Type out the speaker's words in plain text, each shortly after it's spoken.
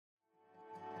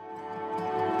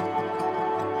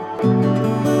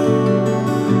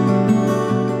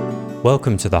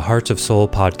Welcome to the Heart of Soul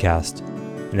podcast,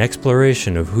 an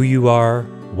exploration of who you are,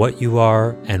 what you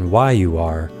are, and why you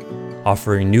are,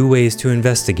 offering new ways to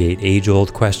investigate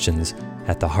age-old questions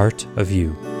at the heart of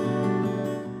you.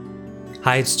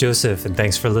 Hi, it's Joseph, and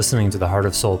thanks for listening to the Heart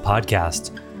of Soul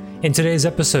podcast. In today's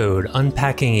episode,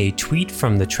 unpacking a tweet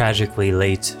from the tragically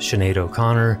late Sinead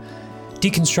O'Connor,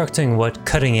 deconstructing what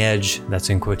cutting edge,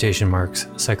 that's in quotation marks,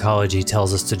 psychology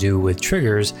tells us to do with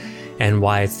triggers, and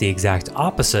why it's the exact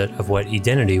opposite of what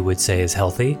Edenity would say is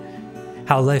healthy,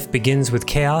 how life begins with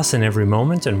chaos in every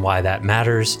moment and why that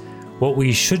matters, what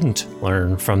we shouldn't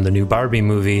learn from the new Barbie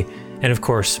movie, and of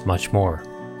course, much more.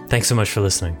 Thanks so much for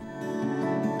listening.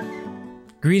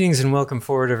 Greetings and welcome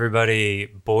forward, everybody.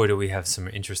 Boy, do we have some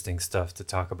interesting stuff to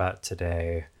talk about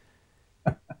today.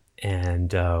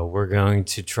 And we're going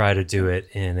to try to do it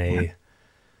in a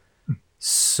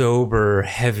sober,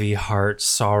 heavy heart,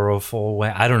 sorrowful way.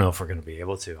 I don't know if we're going to be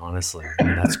able to, honestly. I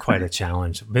mean, that's quite a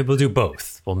challenge. Maybe we'll do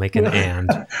both. We'll make an and.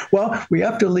 Well, we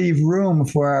have to leave room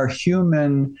for our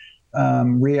human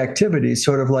reactivity,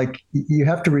 sort of like you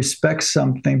have to respect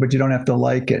something, but you don't have to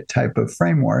like it type of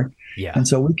framework. Yeah. And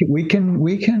so we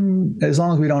can, as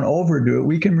long as we don't overdo it,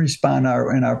 we can respond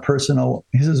in our personal,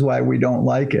 this is why we don't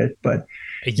like it, but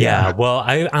yeah, well,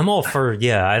 I'm all for,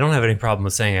 I don't have any problem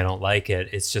with saying I don't like it.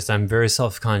 It's just I'm very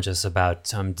self-conscious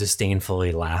about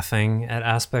disdainfully laughing at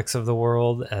aspects of the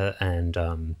world,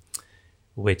 and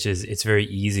which is, it's very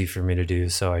easy for me to do.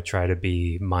 So I try to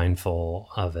be mindful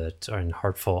of it and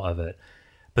heartful of it.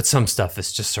 But some stuff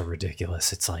is just so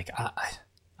ridiculous. It's like,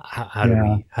 how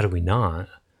do we not?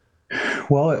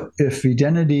 Well, if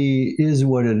identity is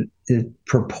what it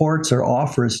purports or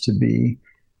offers to be,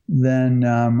 then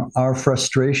our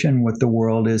frustration with the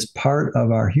world is part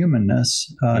of our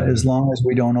humanness, as long as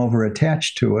we don't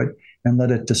over-attach to it and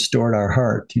let it distort our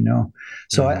heart,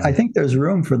 So I think there's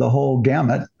room for the whole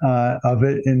gamut of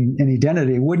it in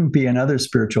identity. It wouldn't be in other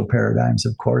spiritual paradigms,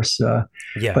 of course.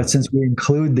 But since we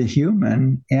include the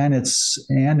human and its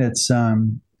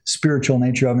spiritual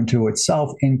nature of and to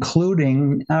itself,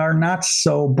 including our not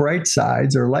so bright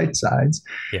sides or light sides.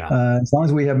 As long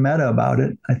as we have meta about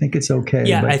it, I think it's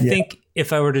okay. I think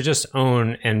if I were to just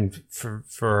own, and for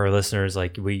our listeners,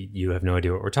 like you have no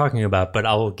idea what we're talking about, but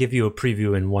I'll give you a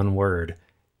preview in one word: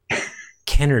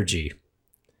 Kenergy.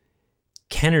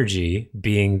 Kenergy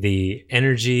being the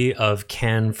energy of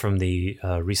Ken from the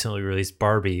recently released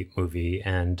Barbie movie,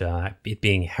 and it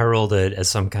being heralded as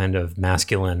some kind of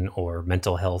masculine or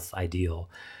mental health ideal.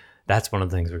 That's one of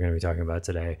the things we're going to be talking about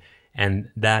today. And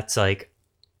that's like,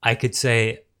 I could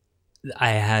say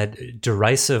I had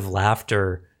derisive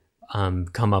laughter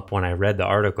come up when I read the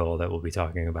article that we'll be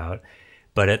talking about.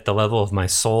 But at the level of my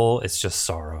soul, it's just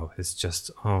sorrow. It's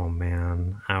just, oh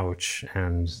man, ouch.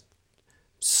 And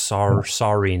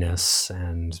sorriness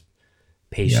and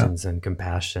patience and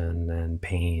compassion and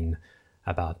pain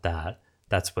about that.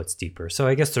 That's what's deeper. So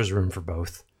I guess there's room for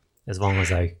both, as long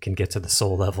as I can get to the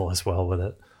soul level as well with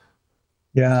it.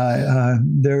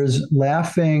 There's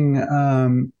laughing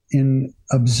in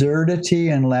absurdity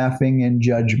and laughing in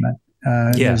judgment.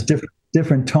 There's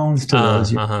different tones to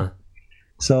those.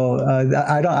 So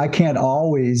I can't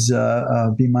always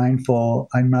be mindful.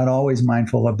 I'm not always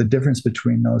mindful of the difference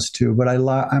between those two, but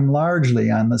I'm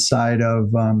largely on the side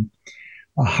of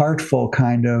a heartful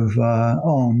kind of,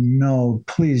 oh no,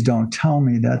 please don't tell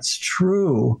me that's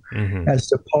true,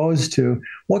 as opposed to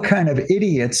what kind of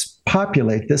idiots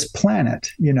populate this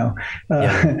planet,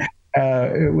 and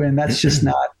that's just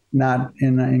not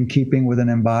in keeping with an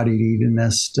embodied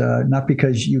hedonist, not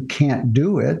because you can't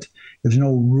do it. There's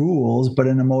no rules, but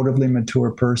an emotively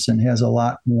mature person has a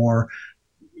lot more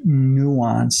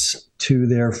nuance to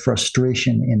their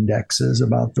frustration indexes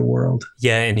about the world.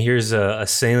 Yeah, and here's a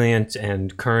salient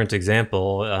and current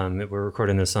example. We're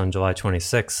recording this on July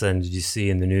 26th, and did you see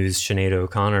in the news Sinead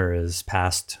O'Connor is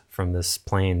passed from this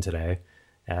plane today?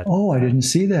 I didn't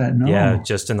see that, no. Yeah,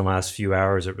 just in the last few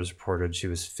hours it was reported. She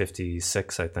was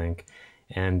 56, I think.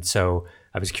 And so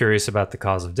I was curious about the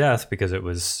cause of death because it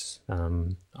was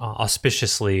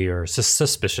auspiciously or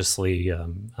suspiciously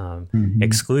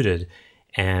excluded.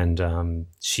 And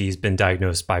she's been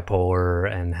diagnosed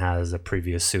bipolar and has a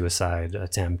previous suicide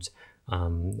attempt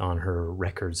on her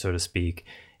record, so to speak.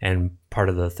 And part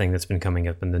of the thing that's been coming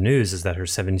up in the news is that her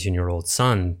 17-year-old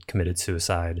son committed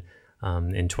suicide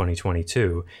in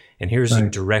 2022. And here's a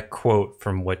direct quote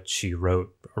from what she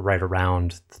wrote right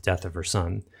around the death of her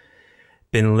son.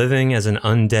 Been living as an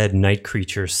undead night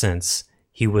creature since.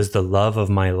 He was the love of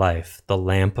my life, the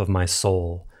lamp of my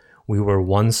soul. We were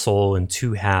one soul in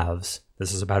two halves.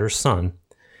 This is about her son.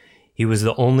 He was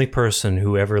the only person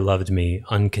who ever loved me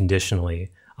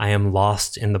unconditionally. I am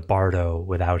lost in the bardo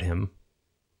without him.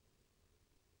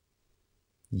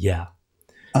 Yeah.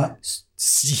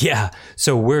 Yeah.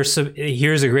 So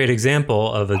here's a great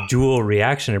example of a dual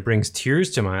reaction. It brings tears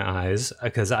to my eyes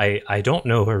because I don't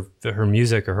know her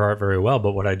music or her art very well,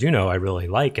 but what I do know I really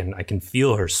like, and I can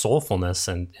feel her soulfulness,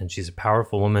 and she's a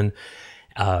powerful woman.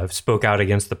 Spoke out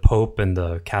against the Pope and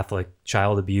the Catholic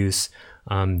child abuse.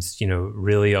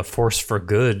 Really a force for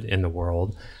good in the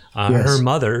world. Yes.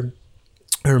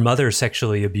 Her mother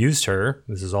sexually abused her.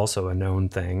 This is also a known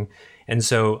thing. And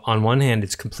so on one hand,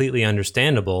 it's completely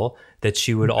understandable that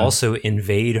she would also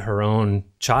invade her own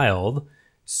child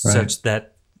such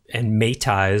that, and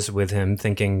matize with him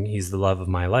thinking he's the love of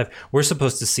my life. We're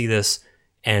supposed to see this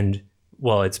and,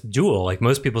 well, it's dual. Like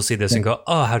most people see this and go,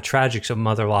 oh, how tragic, a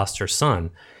mother lost her son.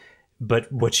 But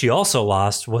what she also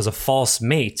lost was a false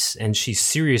mate, and she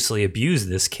seriously abused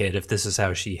this kid if this is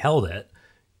how she held it.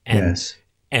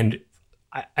 And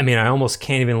I mean, I almost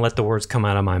can't even let the words come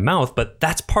out of my mouth, but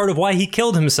that's part of why he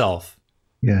killed himself.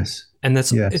 Yes. And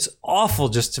it's awful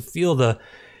just to feel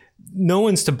no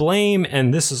one's to blame,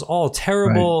 and this is all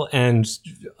terrible, and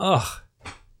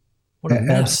what a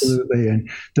mess. Absolutely. And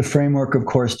the framework, of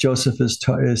course, Joseph is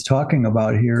talking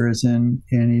about here is in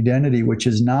Edenity, which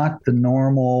is not the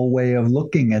normal way of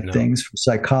looking at things from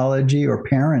psychology or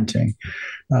parenting,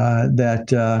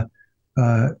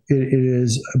 it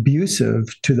is abusive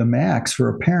to the max for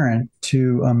a parent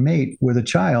to mate with a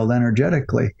child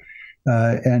energetically.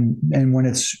 And when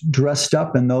it's dressed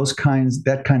up in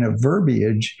that kind of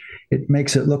verbiage, it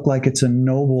makes it look like it's a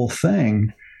noble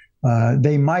thing.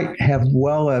 They might have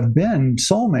been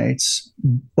soulmates,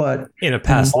 but in a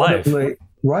past life,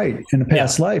 right? In a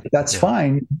past life, that's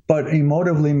fine. But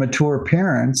emotively mature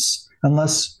parents,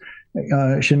 unless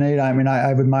Sinead, I mean,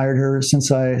 I've admired her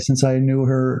since I knew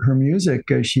her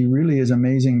music. She really is an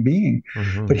amazing being.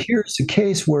 Mm-hmm. But here's the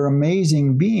case where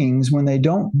amazing beings, when they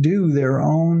don't do their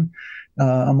own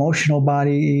emotional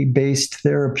body-based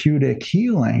therapeutic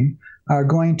healing, are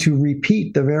going to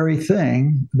repeat the very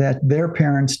thing that their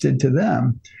parents did to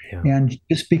them. Yeah. And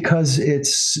just because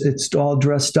it's all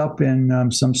dressed up in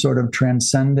some sort of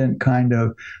transcendent kind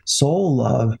of soul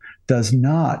love does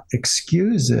not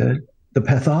excuse it, the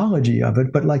pathology of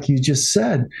it. But like you just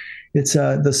said, it's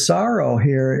the sorrow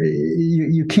here.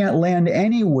 You can't land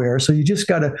anywhere, so you just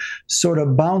got to sort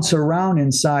of bounce around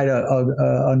inside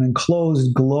an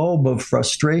enclosed globe of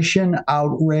frustration,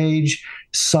 outrage,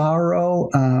 sorrow,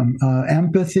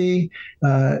 empathy,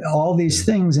 all these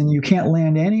things, and you can't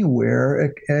land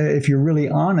anywhere if you're really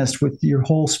honest with your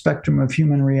whole spectrum of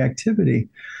human reactivity.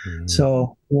 Mm-hmm.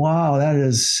 So, wow, that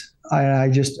is,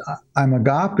 I'm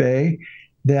agape.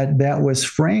 That was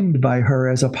framed by her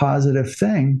as a positive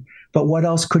thing. But what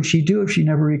else could she do if she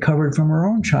never recovered from her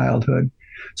own childhood?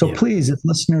 So please, if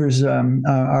listeners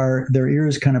their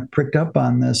ears kind of pricked up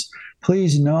on this,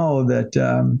 please know that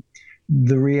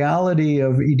the reality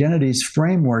of Edenity's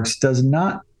frameworks does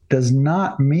not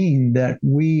mean that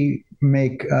we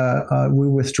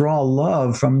withdraw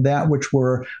love from that which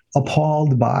we're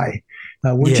appalled by.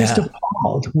 We're just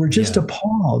appalled. We're just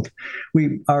appalled.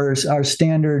 Our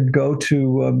standard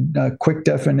go-to quick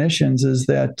definitions is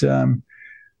that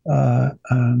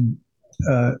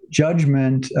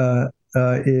judgment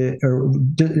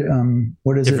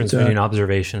what is difference between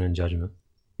observation and judgment.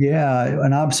 Yeah,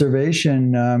 an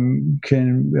observation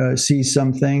can see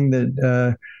something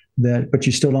that but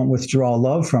you still don't withdraw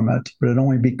love from it. But it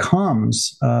only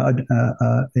becomes a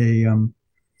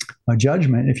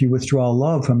judgment if you withdraw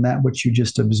love from that which you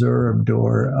just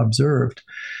observed.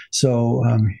 So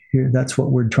that's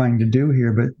what we're trying to do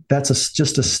here. But that's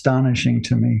just astonishing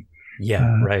to me.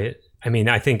 Yeah, right. I mean,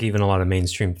 I think even a lot of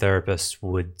mainstream therapists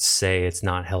would say it's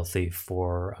not healthy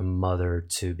for a mother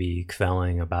to be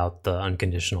quelling about the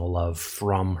unconditional love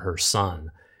from her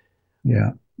son.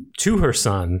 Yeah. To her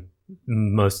son,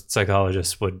 most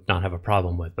psychologists would not have a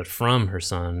problem with, but from her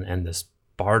son and this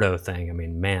Bardo thing, I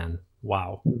mean, man,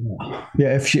 wow.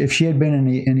 Yeah, if she had been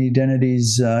in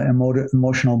Edenity's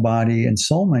emotional body and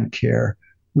soulmate care,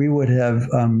 we would have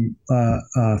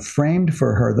framed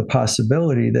for her the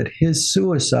possibility that his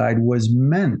suicide was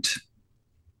meant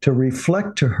to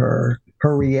reflect to her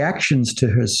reactions to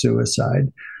his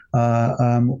suicide,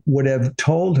 would have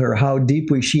told her how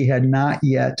deeply she had not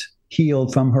yet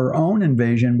healed from her own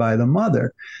invasion by the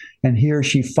mother. And here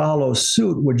she follows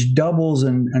suit, which doubles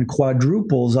and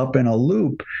quadruples up in a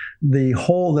loop.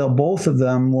 Both of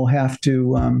them will have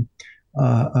to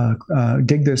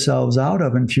dig themselves out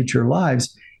of in future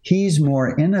lives. He's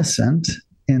more innocent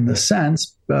in the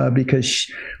sense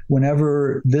because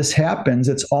whenever this happens,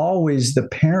 it's always the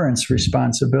parents'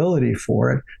 responsibility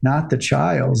for it, not the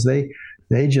child's.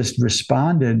 they just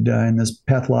responded in this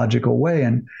pathological way.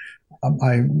 And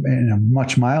in a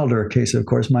much milder case, of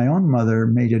course, my own mother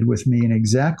mated with me in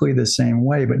exactly the same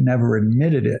way, but never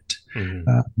admitted it. Mm-hmm.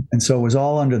 And so it was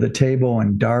all under the table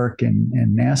and dark and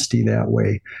nasty that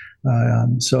way.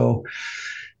 So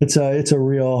that's a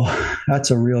real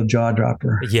jaw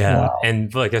dropper. Yeah. Wow.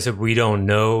 And like I said, we don't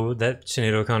know that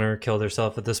Sinead O'Connor killed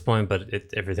herself at this point, but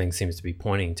everything seems to be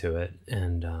pointing to it.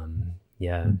 And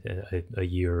a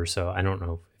year or so, I don't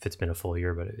know if it's been a full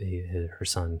year, but her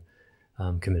son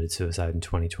committed suicide in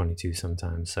 2022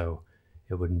 sometime. So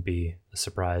it wouldn't be a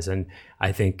surprise. And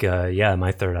I think,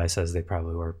 my third eye says they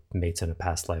probably were mates in a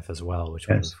past life as well, which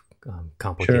would have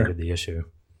complicated the issue.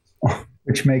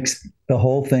 Which makes the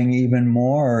whole thing even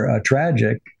more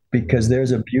tragic, because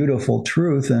there's a beautiful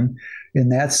truth. And in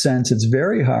that sense, it's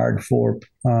very hard for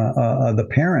the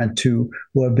parent who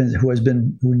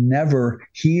never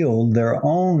healed their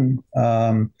own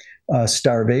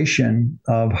starvation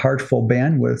of heartful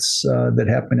bandwidths that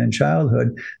happen in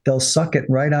childhood. They'll suck it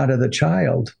right out of the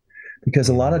child, because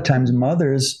a lot of times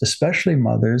mothers, especially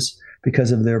mothers,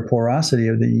 because of their porosity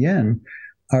of the yin,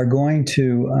 are going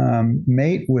to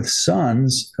mate with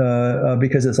sons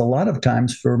because it's a lot of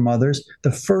times for mothers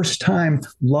the first time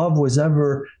love was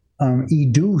ever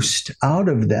educed out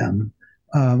of them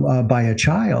by a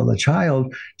child. A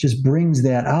child just brings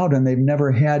that out, and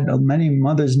many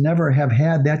mothers never have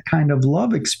had that kind of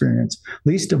love experience,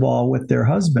 least of all with their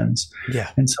husbands.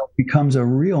 Yeah. And so it becomes a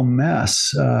real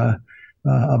mess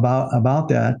about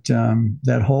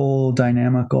that whole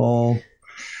dynamical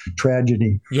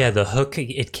tragedy. Yeah, the hook,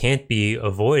 it can't be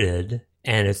avoided,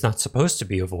 and it's not supposed to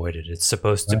be avoided. It's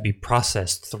supposed to be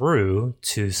processed through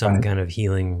to some kind of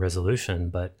healing resolution.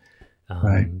 But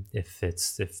if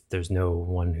there's no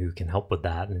one who can help with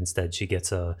that, and instead she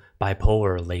gets a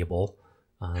bipolar label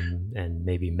and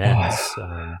maybe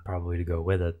meds probably to go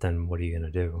with it, then what are you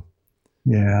going to do?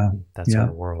 Yeah. That's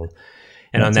our world.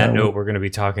 And on that note, we're going to be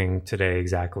talking today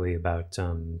exactly about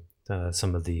some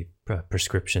of the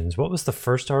prescriptions. What was the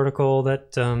first article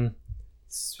that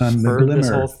spurred this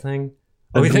whole thing?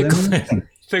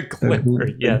 The glimmer,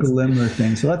 yes. The glimmer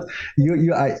thing. So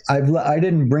I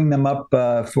didn't bring them up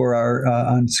for our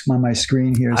on my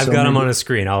screen here. I've got them on a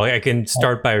screen. I can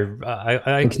start by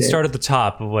I can start at the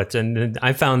top of what. And then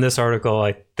I found this article,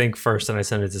 I think, first, and I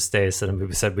sent it to Stace, and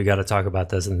we said we got to talk about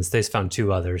this, and Stace found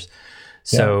two others.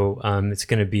 So it's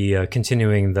going to be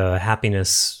continuing the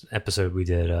happiness episode we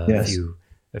did a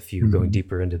few going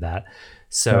deeper into that.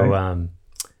 So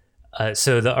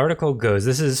so the article goes,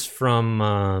 this is from,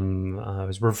 I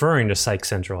was referring to Psych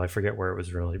Central. I forget where it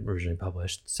was really originally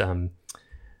published. I'm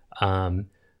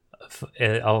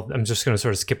just going to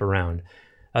sort of skip around.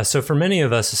 So for many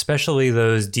of us, especially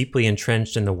those deeply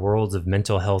entrenched in the worlds of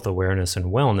mental health awareness and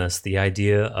wellness, the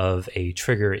idea of a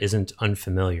trigger isn't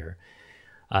unfamiliar.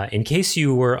 In case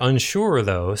you were unsure,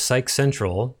 though, Psych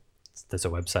Central, that's a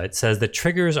website, says that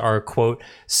triggers are, quote,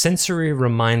 sensory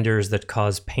reminders that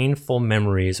cause painful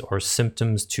memories or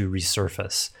symptoms to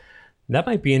resurface. That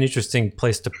might be an interesting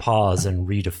place to pause and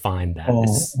redefine that.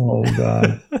 Oh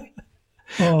God.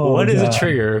 What is a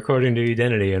trigger according to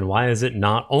Edenity, and why is it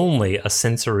not only a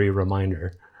sensory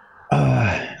reminder?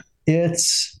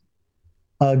 It's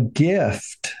a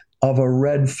gift of a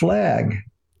red flag.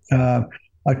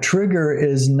 A trigger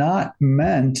is not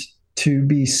meant to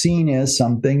be seen as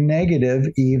something negative,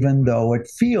 even though it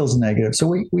feels negative.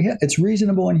 So it's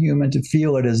reasonable and human to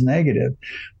feel it as negative,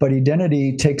 but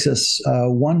Edenity takes us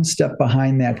one step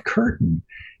behind that curtain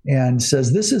and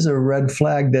says this is a red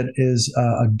flag that is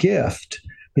a gift,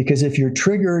 because if you're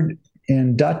triggered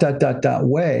in ...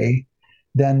 way,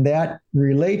 then that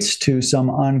relates to some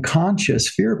unconscious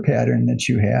fear pattern that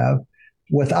you have,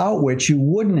 without which you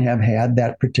wouldn't have had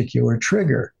that particular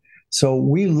trigger. So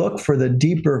we look for the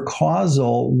deeper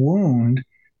causal wound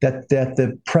that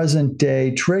the present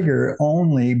day trigger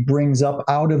only brings up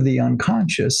out of the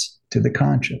unconscious to the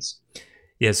conscious.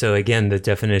 Yeah, so again, the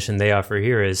definition they offer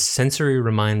here is sensory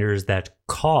reminders that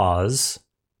cause,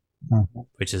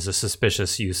 which is a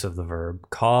suspicious use of the verb,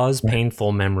 cause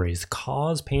painful memories,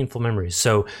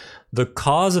 So the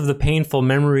cause of the painful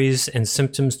memories and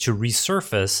symptoms to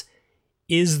resurface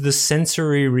is the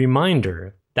sensory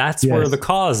reminder. That's where the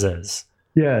cause is.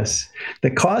 Yes.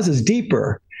 The cause is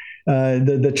deeper.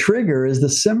 The trigger is the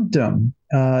symptom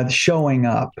showing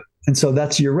up. And so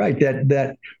you're right,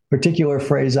 that particular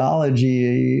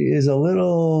phraseology is a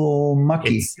little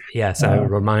mucky. I would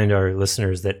remind our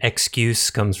listeners that excuse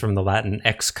comes from the Latin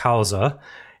ex causa,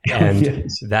 and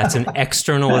that's an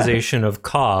externalization of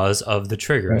cause of the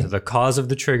trigger. Right. So the cause of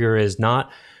the trigger is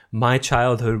not my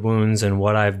childhood wounds and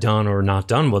what I've done or not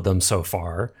done with them so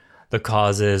far. the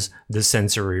cause is the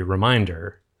sensory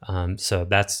reminder. So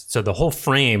the whole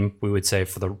frame, we would say,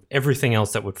 for everything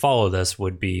else that would follow this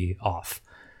would be off.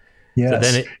 Yes. So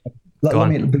then let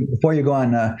me, before you go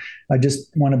on, I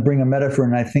just want to bring a metaphor,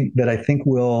 and I think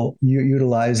we'll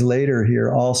utilize later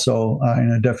here also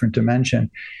in a different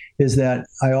dimension, is that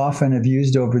I often have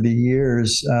used over the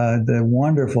years the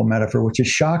wonderful metaphor, which is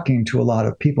shocking to a lot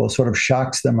of people, sort of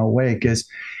shocks them awake, is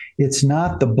it's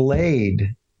not the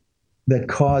blade that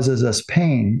causes us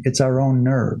pain, it's our own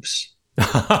nerves.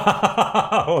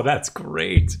 Oh, that's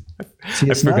great. See,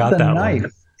 it's not the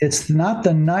knife. It's not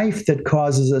the knife that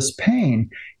causes us pain.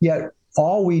 Yet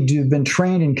all we do, been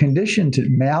trained and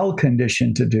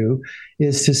malconditioned to do,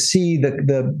 is to see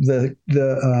the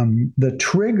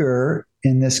trigger.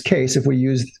 In this case, if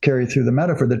we carry through the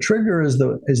metaphor, the trigger is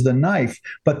the knife,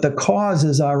 but the cause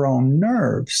is our own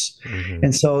nerves. Mm-hmm.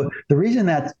 And so the reason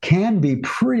that can be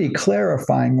pretty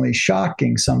clarifyingly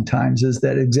shocking sometimes is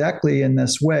that exactly in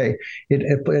this way,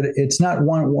 it's not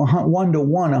one to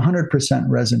one, 100%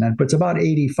 resonant, but it's about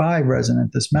 85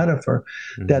 resonant, this metaphor,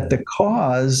 mm-hmm. that the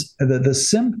cause, the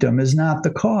symptom is not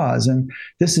the cause. And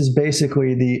this is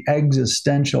basically the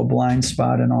existential blind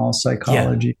spot in all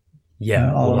psychology. Yeah.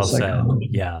 Yeah, well said.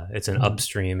 Yeah, it's an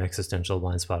upstream existential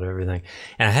blind spot of everything.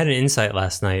 And I had an insight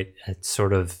last night at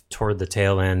sort of toward the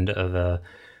tail end of a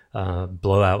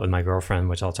blowout with my girlfriend,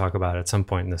 which I'll talk about at some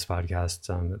point in this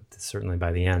podcast, certainly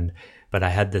by the end. But I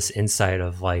had this insight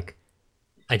of like,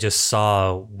 I just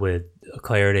saw with a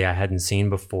clarity I hadn't seen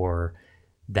before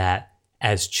that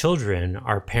as children,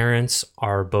 our parents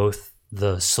are both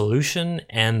the solution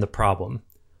and the problem.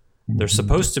 They're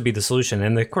supposed to be the solution.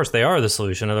 And of course they are the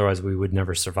solution. Otherwise we would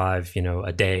never survive,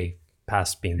 a day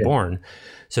past being born.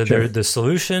 So they're the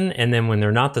solution. And then when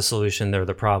they're not the solution, they're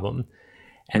the problem.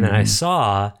 And then I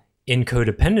saw in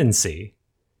codependency,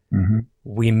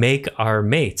 we make our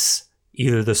mates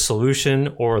either the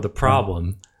solution or the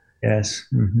problem. Yes.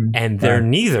 And they're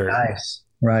neither. Nice.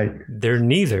 Right. They're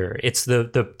neither. It's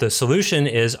the solution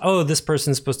is, oh, this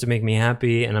person's supposed to make me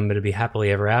happy and I'm going to be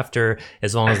happily ever after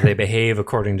as long as they behave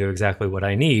according to exactly what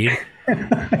I need.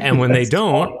 And when they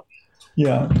don't,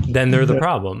 then they're the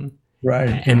problem.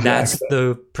 Right. And that's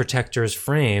the protector's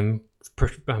frame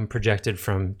projected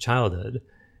from childhood.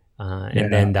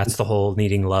 And then that's the whole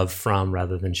needing love from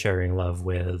rather than sharing love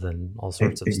with and all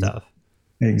sorts of stuff.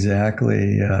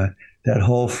 Exactly. That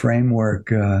whole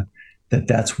framework,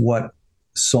 that's what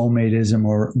soulmateism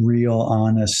or real,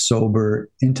 honest, sober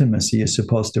intimacy is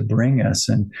supposed to bring us.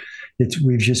 And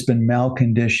we've just been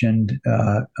malconditioned,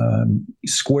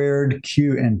 squared,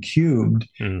 cubed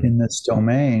in this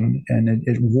domain. And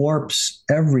it warps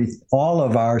all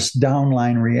of our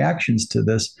downline reactions to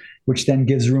this, which then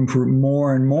gives room for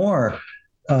more and more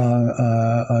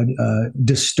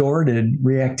distorted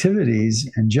reactivities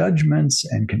and judgments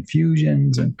and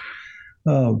confusions. And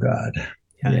oh God.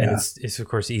 Yeah. It's of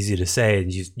course easy to say.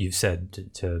 You've said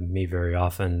to me very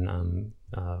often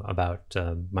about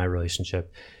my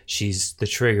relationship, she's the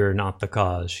trigger, not the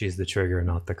cause. She's the trigger,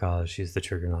 not the cause. She's the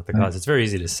trigger, not the cause. It's very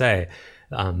easy to say,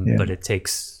 but it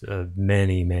takes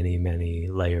many, many, many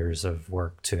layers of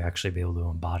work to actually be able to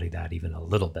embody that even a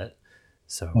little bit.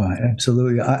 So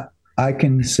absolutely, I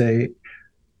can say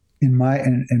in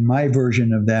my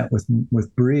version of that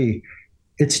with Bree,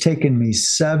 it's taken me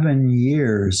 7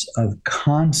 years of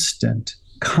constant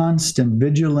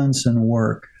vigilance and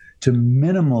work to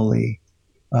minimally,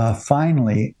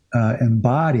 finally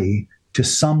embody to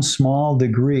some small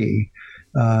degree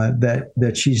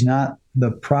that she's not the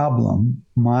problem.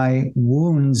 My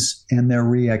wounds and their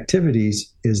reactivities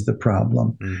is the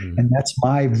problem, and that's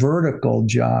my vertical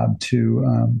job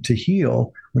to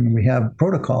heal when we have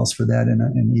protocols for that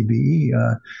in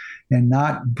EBE. And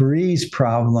not Bree's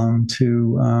problem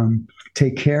to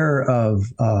take care of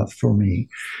for me.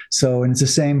 So, and it's the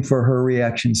same for her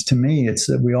reactions to me. It's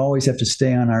that we always have to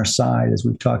stay on our side, as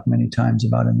we've talked many times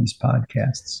about in these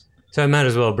podcasts. So I might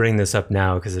as well bring this up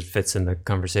now because it fits in the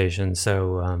conversation.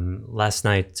 So last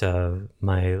night,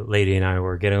 my lady and I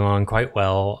were getting along quite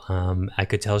well. I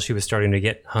could tell she was starting to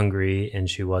get hungry and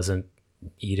she wasn't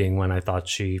eating when I thought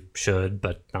she should,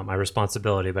 but not my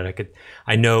responsibility. But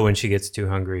I know when she gets too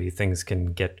hungry, things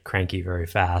can get cranky very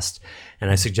fast. And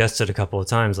I suggested a couple of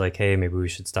times, like, hey, maybe we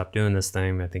should stop doing this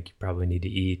thing. I think you probably need to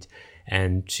eat.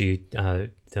 And she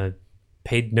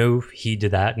paid no heed to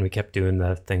that. And we kept doing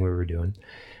the thing we were doing.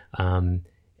 And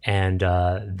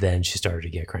then she started to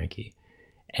get cranky.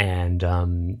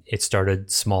 And it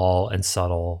started small and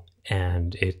subtle.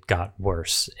 And it got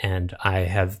worse. And I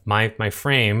have my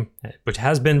frame, which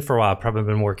has been for a while, probably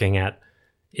been working at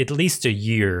least a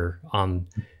year on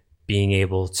being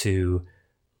able to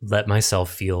let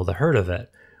myself feel the hurt of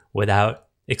it without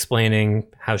explaining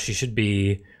how she should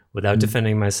be, without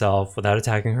defending myself, without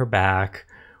attacking her back,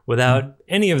 without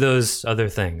any of those other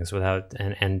things,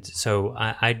 and so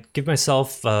I'd give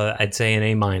myself, I'd say an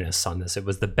A- on this. It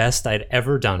was the best I'd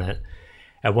ever done it.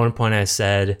 At one point I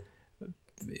said,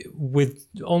 with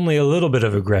only a little bit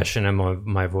of aggression in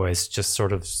my voice, just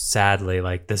sort of sadly,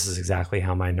 like, this is exactly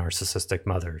how my narcissistic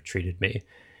mother treated me.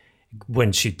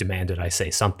 When she demanded I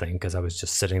say something, because I was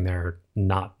just sitting there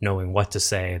not knowing what to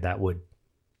say that would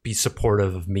be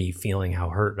supportive of me feeling how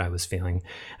hurt I was feeling.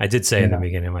 I did say in the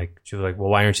beginning, like, she was like, well,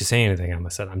 why aren't you saying anything? I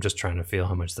said, I'm just trying to feel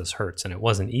how much this hurts. And it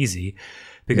wasn't easy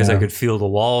because I could feel the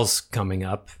walls coming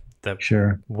up that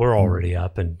were already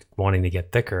up and wanting to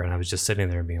get thicker. And I was just sitting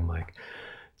there being like,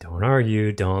 don't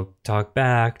argue, don't talk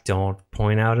back, don't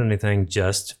point out anything,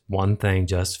 just one thing,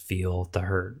 just feel the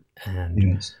hurt.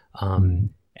 And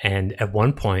and at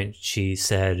one point she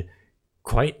said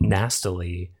quite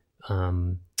nastily,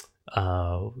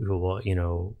 well, you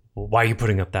know, why are you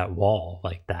putting up that wall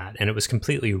like that? And it was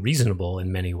completely reasonable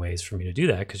in many ways for me to do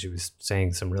that, because she was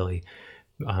saying some really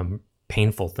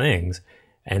painful things.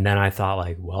 And then I thought,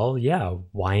 like, well, yeah,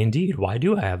 why indeed? Why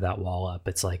do I have that wall up?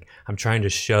 It's like, I'm trying to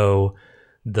show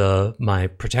my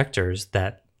protectors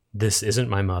that this isn't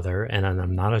my mother and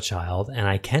I'm not a child, and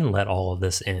I can let all of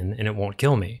this in and it won't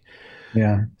kill me.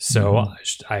 Yeah. So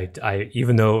I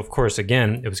even though, of course,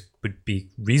 again, would be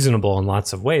reasonable in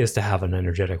lots of ways to have an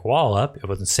energetic wall up. It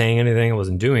wasn't saying anything, it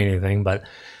wasn't doing anything, but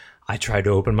I tried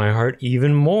to open my heart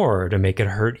even more to make it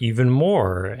hurt even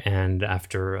more. And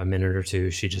after a minute or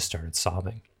two, she just started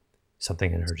sobbing.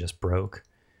 Something in her just broke.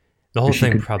 The whole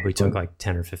thing probably took like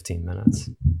 10 or 15 minutes.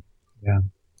 Yeah.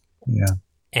 Yeah.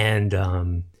 And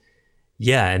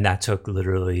and that took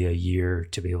literally a year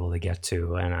to be able to get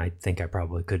to. And I think I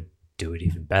probably could do it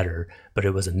even better, but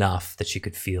it was enough that she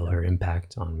could feel her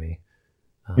impact on me.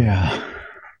 Yeah.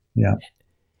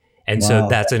 And so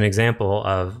that's an example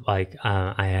of, like,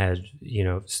 I had, you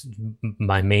know,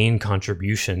 my main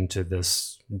contribution to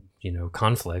this, you know,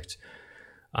 conflict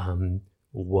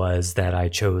was that I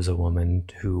chose a woman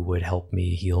who would help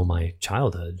me heal my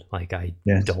childhood. Like,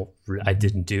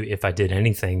 if I did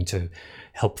anything to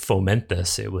help foment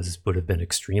this, it would have been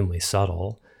extremely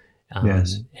subtle.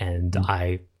 And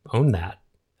I own that.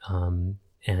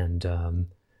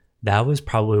 That was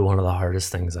probably one of the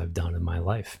hardest things I've done in my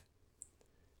life.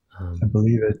 I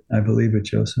believe it,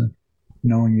 Joseph.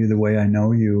 Knowing you the way I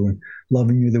know you, and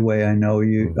loving you the way I know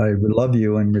you, I love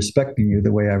you, and respecting you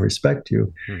the way I respect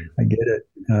you. I get it.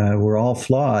 We're all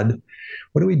flawed.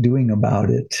 What are we doing about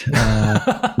it?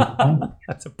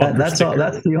 That's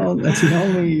the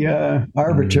only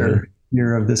arbiter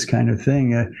here of this kind of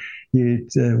thing.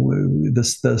 The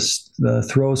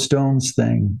throw stones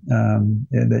thing,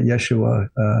 that Yeshua,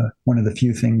 one of the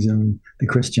few things in the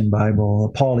Christian Bible,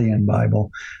 the Pauline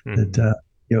Bible, that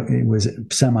it was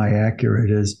semi-accurate,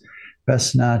 is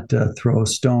best not throw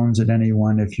stones at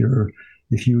anyone if you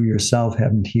yourself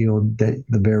haven't healed the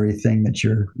very thing that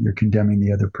you're condemning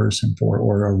the other person for,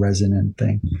 or a resonant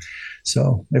thing.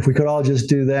 So if we could all just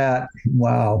do that,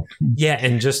 wow. Yeah,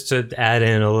 and just to add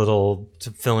in a little,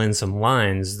 to fill in some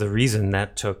lines, the reason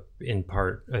that took in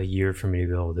part a year for me to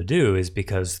be able to do is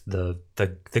because the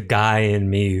guy in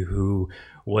me who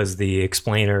was the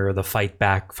explainer, the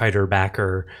fighter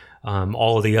backer,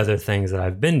 all of the other things that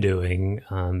I've been doing,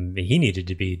 he needed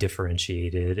to be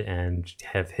differentiated and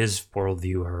have his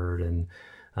worldview heard, and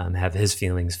have his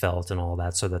feelings felt and all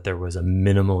that, so that there was a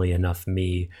minimally enough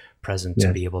me present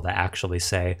to be able to actually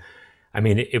say. I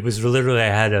mean, it was literally, I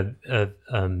had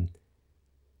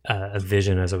a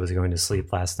vision as I was going to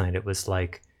sleep last night. It was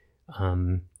like,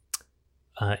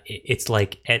 it's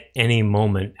like at any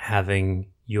moment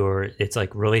it's like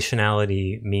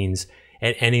relationality means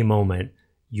at any moment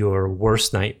your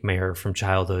worst nightmare from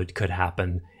childhood could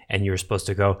happen, and you're supposed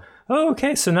to go, oh,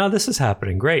 okay, so now this is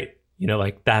happening. Great. You know,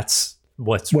 like, that's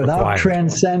what's without required.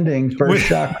 Transcending first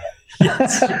shock.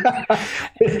 Yes.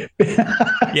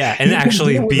 Yeah, and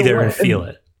actually be there and feel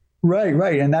it.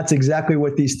 Right. And that's exactly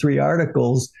what these 3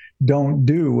 articles don't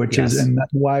do, which is, and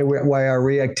why our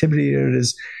reactivity to it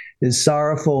is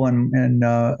sorrowful, and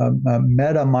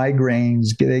meta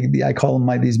migraines. I call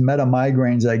them these meta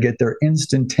migraines I get. They're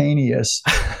instantaneous.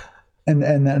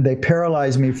 and then they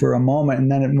paralyze me for a moment,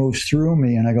 and then it moves through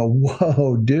me, and I go,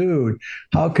 whoa, dude,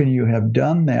 how can you have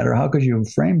done that, or how could you have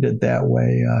framed it that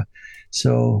way?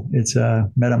 So it's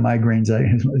meta migraines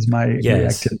is my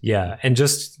reactivity. Yeah. And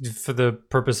just for the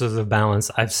purposes of balance,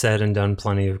 I've said and done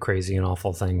plenty of crazy and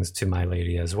awful things to my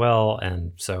lady as well.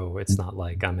 And so it's not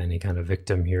like I'm any kind of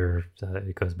victim here.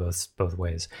 It goes both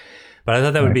ways. But I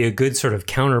thought that would be a good sort of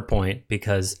counterpoint,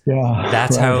 because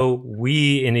that's how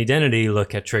we in Edenity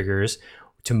look at triggers,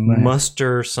 to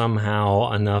muster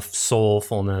somehow enough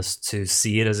soulfulness to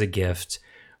see it as a gift,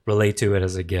 relate to it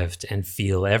as a gift, and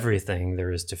feel everything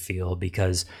there is to feel.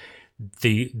 Because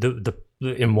the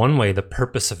in one way, the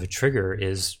purpose of a trigger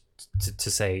is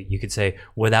to say, you could say,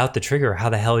 without the trigger,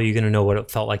 how the hell are you going to know what it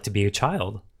felt like to be a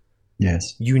child?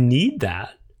 Yes. You need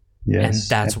that. Yes. And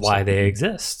that's why they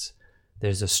exist.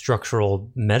 There's a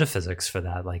structural metaphysics for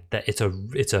that. Like that,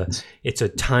 it's a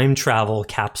time travel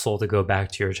capsule to go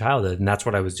back to your childhood. And that's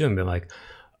what I was doing. Being like,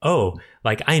 oh,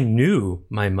 like I knew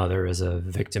my mother as a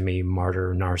victim-y,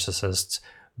 martyr, narcissist,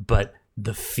 but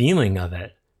the feeling of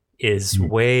it is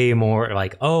way more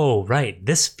like, oh, right,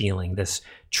 this feeling, this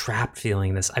trapped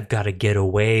feeling, this I've got to get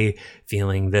away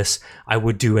feeling, this I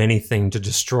would do anything to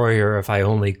destroy her if I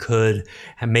only could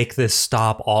and make this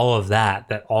stop, all of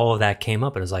that all of that came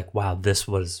up. And it was like, wow, this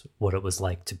was what it was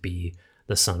like to be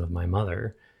the son of my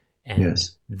mother. And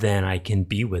then I can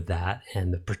be with that,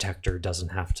 and the protector doesn't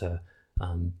have to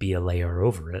be a layer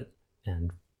over it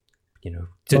and,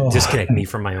 disconnect me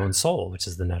from my own soul, which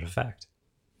is the net effect.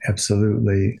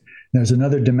 Absolutely. There's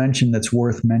another dimension that's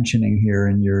worth mentioning here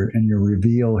in your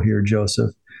reveal here, Joseph,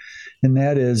 and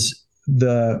that is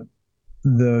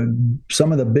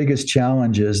some of the biggest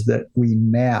challenges that we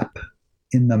map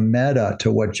in the meta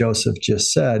to what Joseph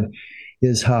just said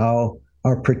is how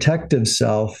our protective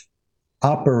self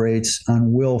operates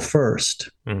on will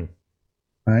first,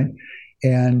 right?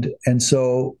 And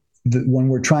so when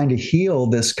we're trying to heal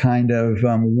this kind of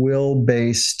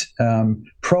will-based,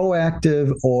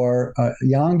 proactive or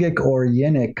yogic or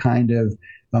yinic kind of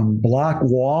block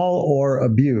wall or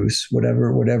abuse,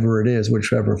 whatever it is,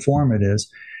 whichever form it is,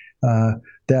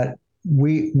 that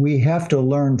we have to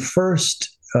learn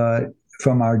first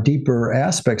from our deeper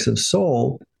aspects of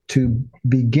soul to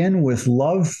begin with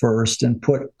love first and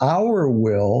put our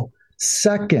will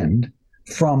second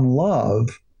from love,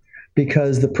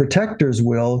 because the protector's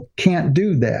will can't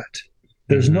do that.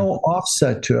 There's no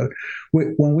offset to it.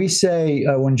 When we say,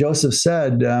 when Joseph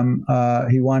said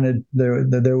he wanted,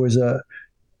 there was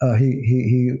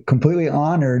he completely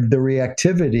honored the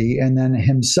reactivity, and then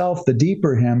himself, the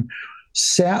deeper him,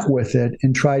 sat with it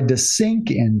and tried to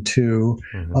sink into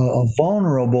a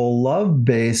vulnerable,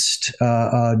 love-based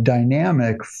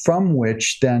dynamic from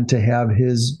which then to have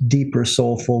his deeper,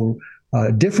 soulful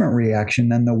different reaction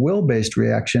than the will-based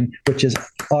reaction, which is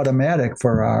automatic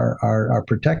for our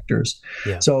protectors.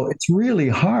 Yeah. So it's really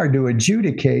hard to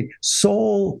adjudicate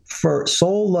soul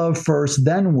love first,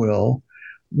 then will,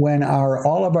 when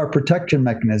all of our protection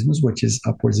mechanisms, which is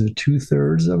upwards of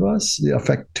 2/3 of us,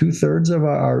 affect 2/3 of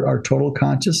our total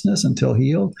consciousness until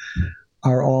healed,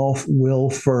 are all will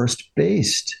first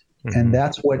based. And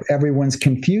that's what everyone's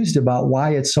confused about,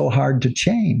 why it's so hard to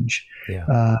change.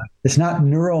 Yeah. It's not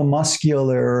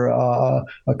neuromuscular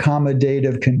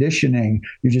accommodative conditioning.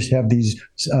 You just have these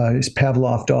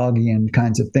Pavlov-Dogian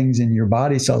kinds of things in your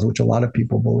body cells, which a lot of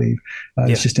people believe.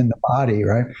 It's just in the body,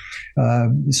 right?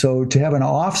 So to have an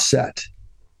offset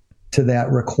to that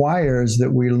requires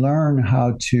that we learn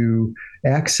how to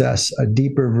access a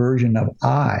deeper version of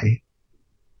I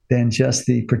than just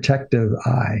the protective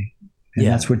I. And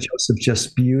that's what Joseph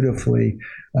just beautifully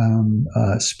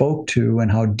spoke to, and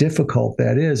how difficult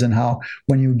that is, and how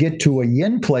when you get to a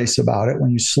yin place about it, when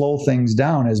you slow things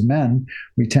down as men,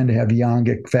 we tend to have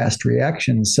yogic fast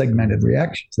reactions, segmented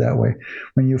reactions that way.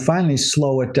 When you finally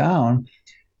slow it down,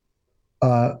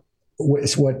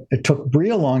 what it took Brie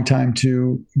a long time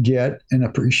to get and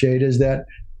appreciate is that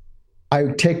I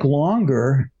take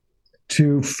longer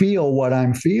to feel what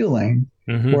I'm feeling.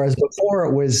 Whereas before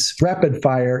it was rapid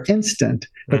fire, instant,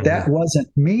 but that wasn't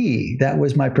me. That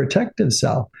was my protective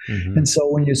self. And so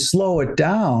when you slow it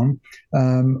down,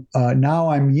 now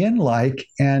I'm yin-like,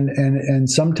 and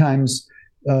sometimes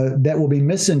that will be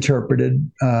misinterpreted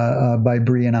by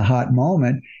Brie in a hot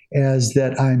moment as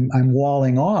that I'm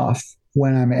walling off,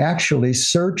 when I'm actually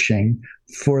searching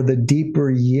for the deeper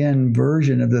yin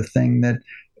version of the thing that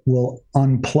will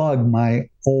unplug my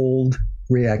old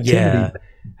reactivity. Yeah.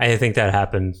 I think that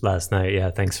happened last night.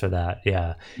 Yeah, thanks for that.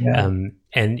 Yeah.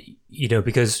 And,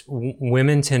 because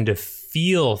women tend to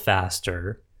feel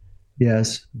faster.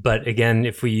 Yes. But again,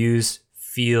 if we use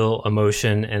feel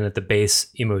emotion and at the base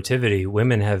emotivity,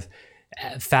 women have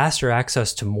faster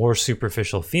access to more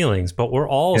superficial feelings, but we're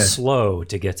all slow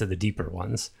to get to the deeper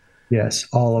ones. Yes,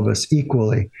 all of us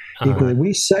equally.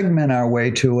 We segment our way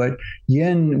to it.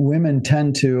 Yin women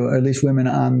tend to, at least women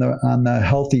on the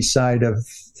healthy side of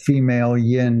female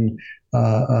yin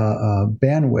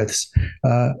bandwidths,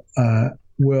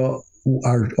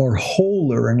 are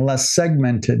wholer and less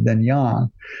segmented than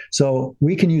yang. So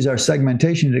we can use our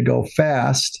segmentation to go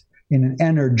fast in an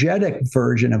energetic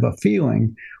version of a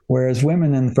feeling, whereas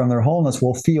women from their wholeness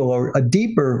will feel a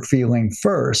deeper feeling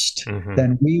first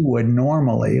than we would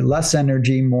normally. Less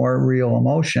energy, more real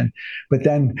emotion. But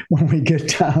then when we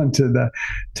get down to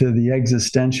the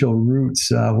existential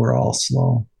roots, we're all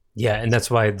slow. Yeah, and that's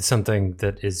why something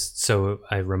that is so,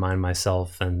 I remind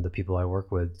myself and the people I work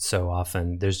with so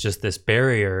often, there's just this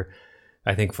barrier,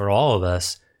 I think, for all of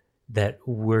us, that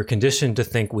we're conditioned to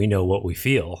think we know what we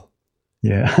feel.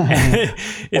 Yeah.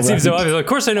 It seems so obvious. Of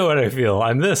course I know what I feel.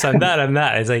 I'm this, I'm that, I'm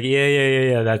that. It's like,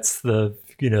 yeah. That's the,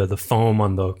 the foam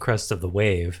on the crest of the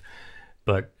wave.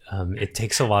 But it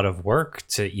takes a lot of work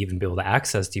to even be able to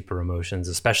access deeper emotions,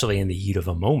 especially in the heat of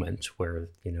a moment where,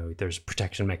 there's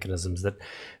protection mechanisms that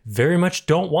very much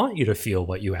don't want you to feel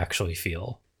what you actually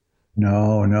feel.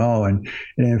 No. And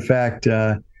in fact,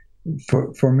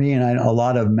 for me and a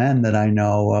lot of men that I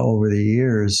know over the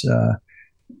years,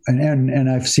 and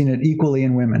I've seen it equally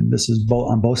in women. This is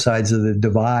on both sides of the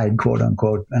divide, quote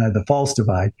unquote, the false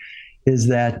divide, is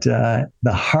that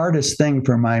the hardest thing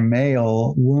for my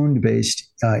male wound-based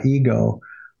ego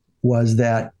was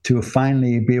that to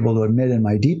finally be able to admit in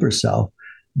my deeper self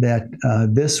that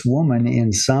this woman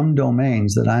in some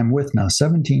domains that I'm with now,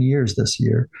 17 years this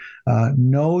year,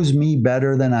 knows me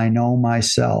better than I know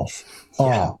myself.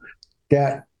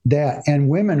 Yeah. And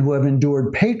women who have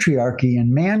endured patriarchy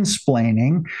and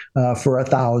mansplaining for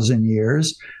 1,000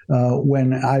 years,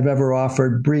 when I've ever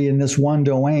offered, Bree, in this one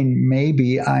domain,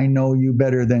 maybe I know you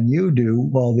better than you do.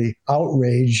 Well, the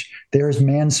outrage, there's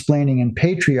mansplaining and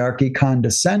patriarchy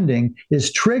condescending,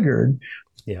 is triggered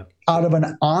out of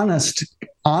an honest,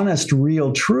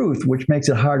 real truth, which makes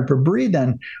it hard for Bree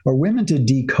then, or women, to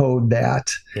decode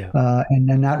that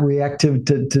and not reactive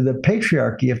to the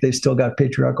patriarchy if they've still got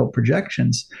patriarchal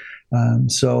projections.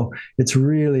 So it's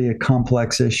really a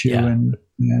complex issue. Yeah. And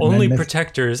only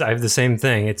protectors, I have the same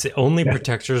thing. It's only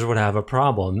protectors would have a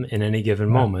problem in any given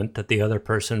moment that the other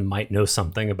person might know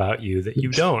something about you that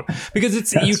you don't.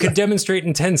 Because you could demonstrate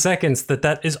in 10 seconds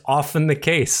that is often the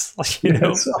case.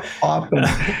 It's often.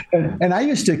 And I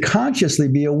used to consciously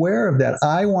be aware of that.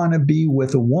 I want to be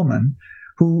with a woman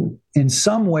who in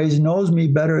some ways knows me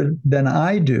better than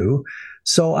I do,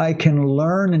 so I can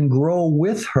learn and grow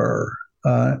with her.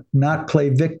 Not play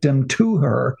victim to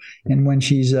her, and when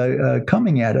she's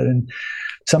coming at it. And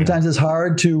sometimes it's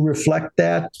hard to reflect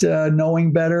that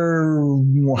knowing better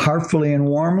heartfully and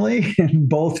warmly in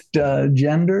both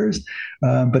genders,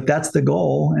 but that's the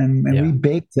goal, and we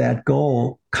bake that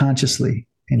goal consciously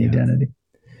in Edenity.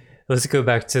 Let's go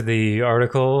back to the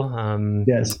article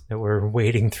that we're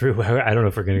wading through. I don't know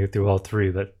if we're going to get through all three,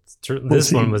 but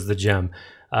this one was the gem.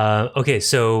 Okay,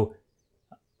 so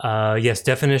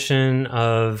definition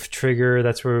of trigger,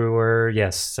 that's where we were.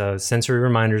 Yes, sensory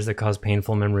reminders that cause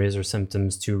painful memories or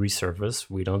symptoms to resurface.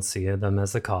 We don't see them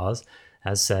as the cause,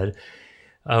 as said.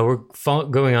 We're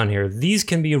going on here. These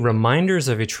can be reminders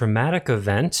of a traumatic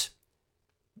event.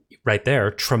 Right there,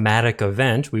 traumatic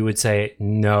event. We would say,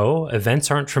 no,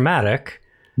 events aren't traumatic.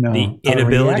 No, the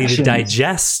inability to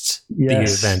digest the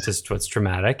event is what's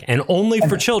traumatic, and only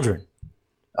for children.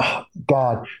 Oh,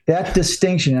 God, that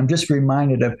distinction, I'm just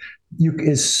reminded of,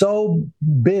 is so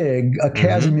big a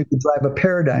chasm you could drive a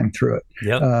paradigm through it.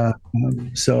 Yep.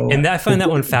 And I find that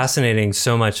one fascinating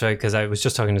so much, because I was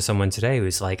just talking to someone today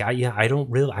who's like, I don't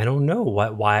know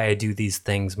why I do these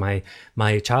things.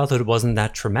 My childhood wasn't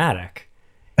that traumatic.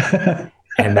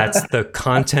 And that's the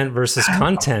content versus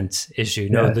content issue.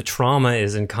 No, the trauma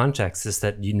is in context. Is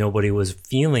that nobody was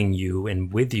feeling you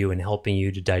and with you and helping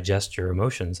you to digest your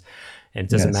emotions. And it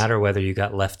doesn't matter whether you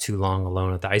got left too long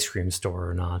alone at the ice cream store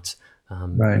or not.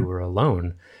 You were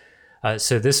alone.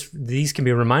 So these can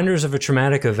be reminders of a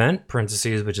traumatic event,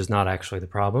 parentheses, which is not actually the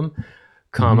problem,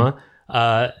 comma,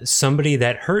 somebody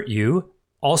that hurt you,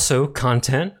 also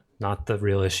content, not the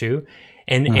real issue,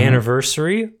 an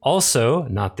anniversary, also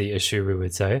not the issue, we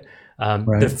would say.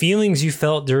 The feelings you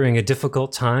felt during a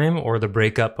difficult time or the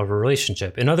breakup of a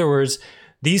relationship. In other words,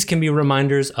 these can be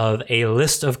reminders of a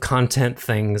list of content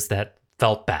things that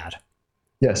felt bad.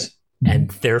 Yes. And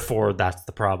therefore, that's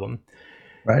the problem.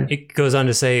 Right. It goes on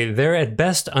to say, they're at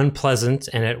best unpleasant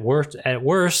and at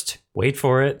worst, wait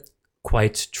for it,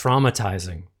 quite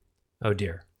traumatizing. Oh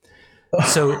dear.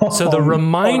 So the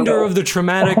reminder of the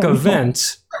traumatic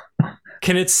event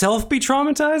can itself be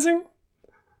traumatizing?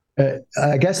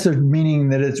 I guess they're meaning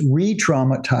that it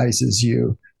re-traumatizes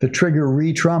you. The trigger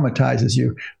re-traumatizes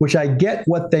you, which I get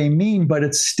what they mean, but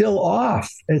it's still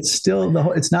off. It's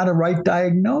not a right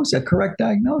diagnosis, a correct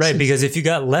diagnosis. Right, because if you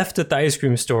got left at the ice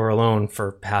cream store alone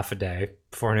for half a day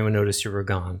before anyone noticed you were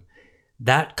gone,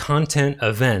 that content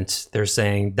event, they're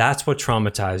saying that's what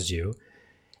traumatized you.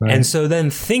 Right. And so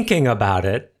then thinking about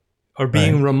it or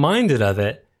being reminded of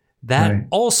it, that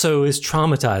also is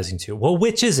traumatizing to you. Well,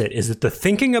 which is it? Is it the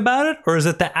thinking about it, or is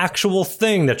it the actual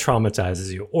thing that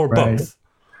traumatizes you, or both?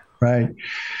 Right.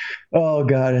 Oh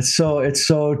God, it's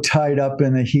so tied up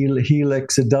in the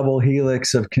helix, a double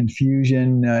helix of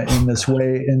confusion in this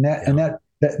way, and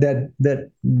that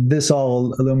this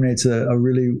all illuminates a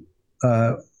really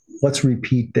let's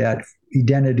repeat that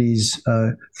Edenity's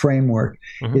framework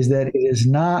is that it is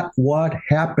not what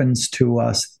happens to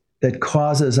us that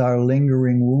causes our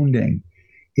lingering wounding.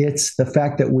 It's the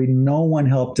fact that no one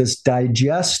helped us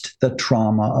digest the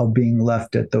trauma of being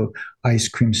left at the ice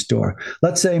cream store.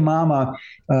 Let's say Mama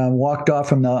walked off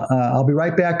from the "I'll be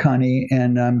right back, honey,"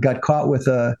 and got caught with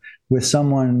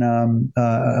someone,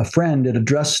 a friend at a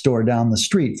dress store down the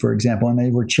street, for example, and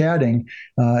they were chatting,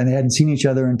 and they hadn't seen each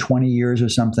other in 20 years or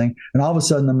something. And all of a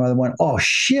sudden, the mother went, "Oh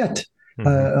shit!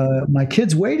 My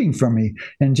kid's waiting for me,"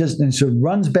 and so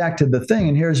runs back to the thing,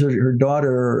 and here's her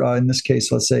daughter, in this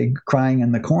case, let's say, crying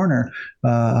in the corner,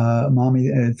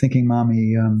 mommy, thinking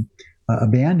mommy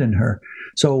abandoned her.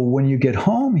 So when you get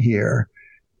home here,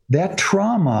 that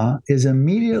trauma is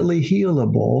immediately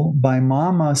healable by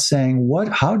Mama saying,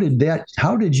 how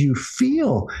did you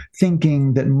feel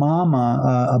thinking that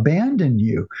Mama abandoned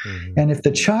you? Mm-hmm. And if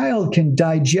the child can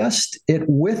digest it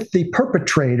with the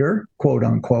perpetrator, quote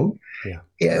unquote,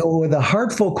 or the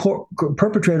heartful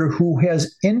perpetrator who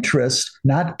has interest,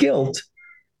 not guilt.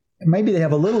 Maybe they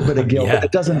have a little bit of guilt, but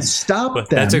it doesn't stop them.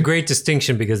 That's a great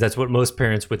distinction, because that's what most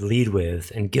parents would lead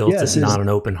with, and guilt is not an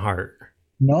open heart.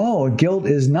 No, guilt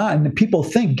is not. And people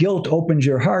think guilt opens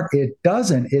your heart. It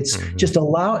doesn't. It's just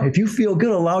if you feel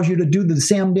good, it allows you to do the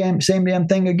same damn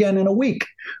thing again in a week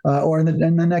or in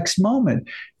the next moment.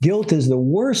 Guilt is the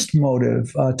worst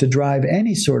motive to drive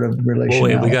any sort of relation. Well,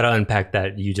 wait, we got to unpack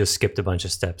that. You just skipped a bunch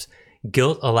of steps.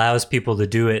 Guilt allows people to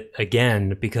do it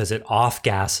again because it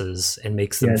off-gasses and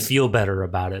makes them feel better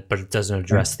about it, but it doesn't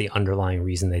address the underlying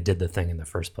reason they did the thing in the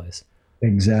first place.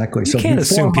 Exactly. You can't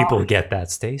assume people get that,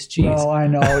 Stace. Jeez. No, I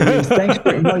know. Thanks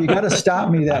you got to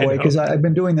stop me that way, because I've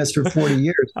been doing this for 40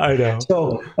 years. I know.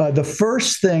 So the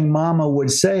first thing Mama would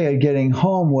say at getting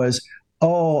home was,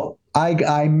 "Oh,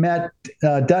 I met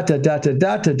da da da da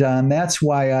da da da, and that's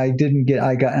why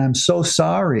I'm so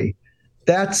sorry."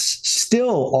 That's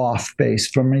still off base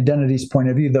from Edenity's point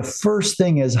of view. The first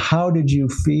thing is, how did you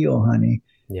feel, honey?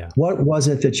 Yeah. What was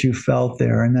it that you felt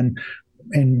there? And then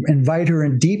invite her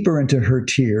in deeper into her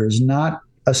tears, not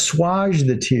assuage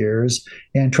the tears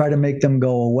and try to make them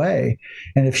go away.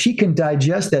 And if she can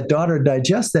digest that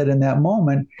in that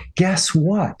moment, guess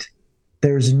what?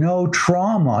 There's no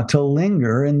trauma to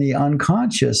linger in the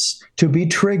unconscious to be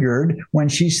triggered when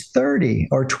she's 30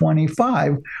 or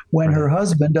 25, when her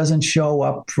husband doesn't show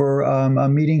up for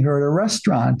meeting her at a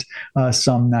restaurant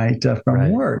some night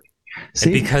from work.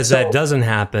 See? And because that doesn't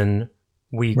happen,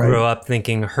 we grow up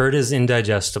thinking hurt is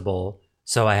indigestible,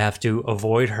 so I have to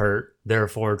avoid hurt.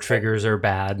 Therefore, triggers are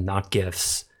bad, not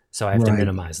gifts. So I have to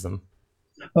minimize them.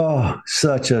 Oh,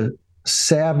 such a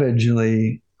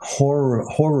savagely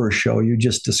horror show you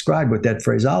just described with that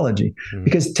phraseology.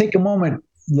 Because take a moment,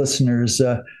 listeners.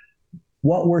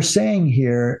 What we're saying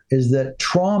here is that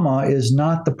trauma is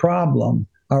not the problem.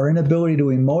 Our inability to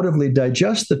emotively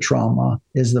digest the trauma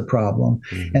is the problem.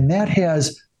 And that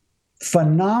has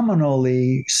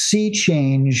phenomenally sea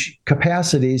change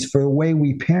capacities for the way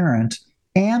we parent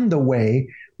and the way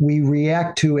we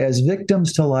react to as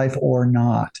victims to life or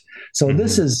not. So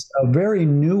this is a very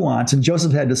nuanced, and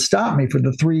Joseph had to stop me for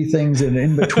the three things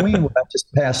in between what I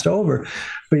just passed over.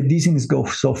 But these things go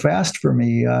so fast for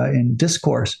me in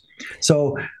discourse.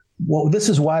 So this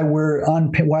is why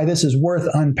why this is worth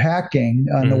unpacking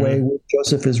the way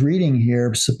Joseph is reading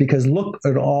here, because look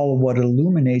at all of what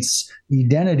illuminates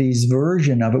Edenity's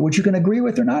version of it, which you can agree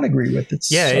with or not agree with.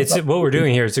 It's what we're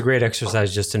doing here. It's a great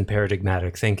exercise just in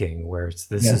paradigmatic thinking, where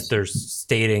they're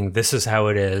stating this is how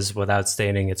it is without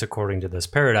stating it's according to this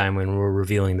paradigm, when we're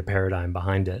revealing the paradigm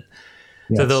behind it.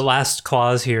 Yes. So the last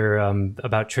clause here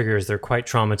about triggers, they're quite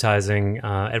traumatizing,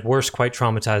 at worst quite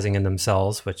traumatizing in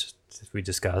themselves, which we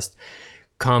discussed,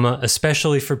 comma,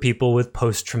 especially for people with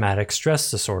post-traumatic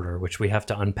stress disorder, which we have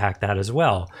to unpack that as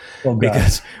well. Oh,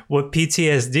 because what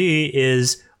PTSD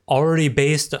is already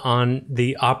based on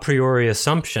the a priori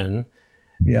assumption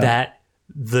that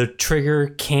the trigger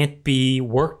can't be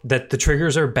worked, that the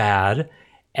triggers are bad,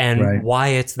 and why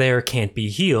it's there can't be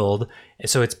healed.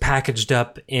 So it's packaged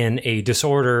up in a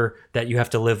disorder that you have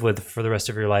to live with for the rest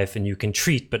of your life, and you can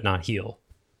treat but not heal.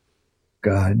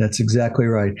 God, that's exactly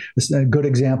right. A good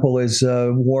example is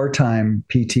wartime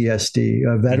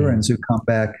PTSD, veterans who come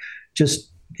back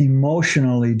just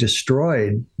emotionally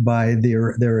destroyed by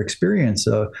their experience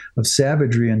of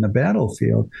savagery in the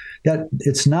battlefield. That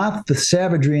it's not the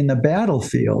savagery in the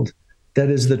battlefield that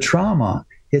is the trauma.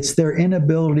 It's their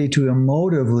inability to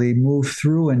emotively move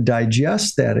through and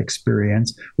digest that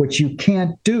experience, which you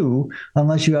can't do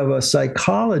unless you have a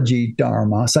psychological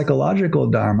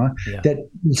dharma that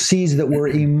sees that we're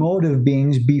emotive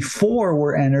beings before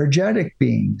we're energetic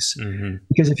beings.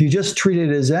 Because if you just treat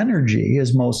it as energy,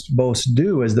 as most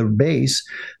do, as the base,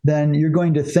 then you're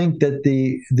going to think that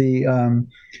the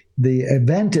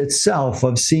event itself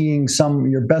of seeing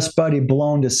your best buddy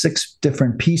blown to 6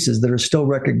 different pieces that are still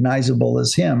recognizable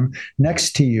as him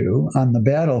next to you on the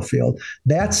battlefield,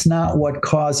 that's not what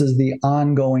causes the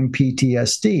ongoing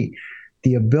PTSD.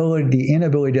 The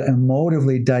inability to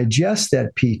emotively digest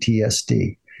that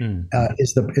PTSD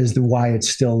is why it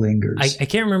still lingers. I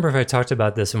can't remember if I talked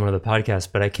about this in one of the podcasts,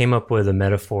 but I came up with a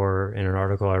metaphor in an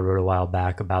article I wrote a while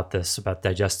back about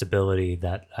digestibility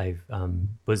that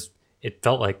it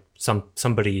felt like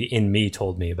somebody in me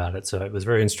told me about it. So it was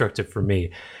very instructive for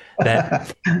me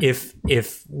that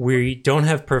if we don't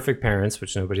have perfect parents,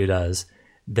 which nobody does,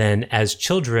 then as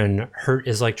children, hurt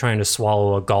is like trying to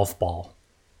swallow a golf ball.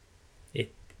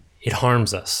 It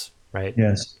harms us, right?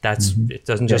 Yes. It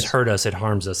doesn't just hurt us, it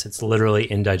harms us. It's literally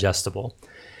indigestible.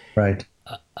 Right.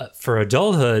 For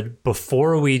adulthood,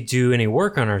 before we do any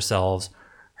work on ourselves,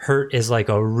 hurt is like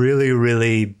a really,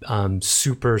 really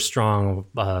super strong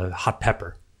hot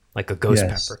pepper, like a ghost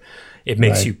pepper. It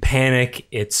makes you panic.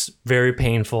 It's very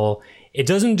painful. It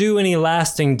doesn't do any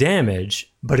lasting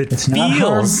damage, but it's not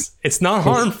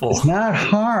harmful. It's not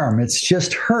harm. It's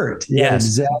just hurt. Yeah, yes,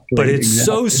 exactly. But it's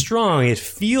so strong, it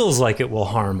feels like it will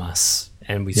harm us.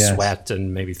 And we sweat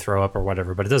and maybe throw up or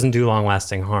whatever, but it doesn't do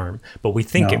long-lasting harm. But we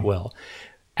think it will.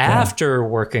 After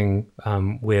working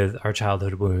with our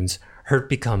childhood wounds, hurt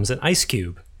becomes an ice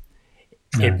cube.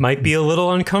 It might be a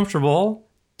little uncomfortable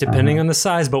depending on the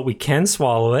size, but we can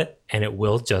swallow it and it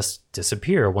will just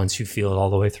disappear once you feel it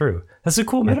all the way through. That's a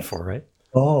cool metaphor, right?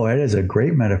 Oh, it is a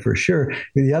great metaphor, sure.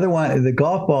 The other one, the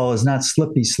golf ball is not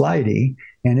slippy slidey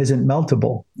and isn't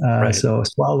meltable, so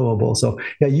swallowable. So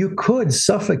yeah, you could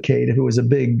suffocate if it was a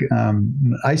big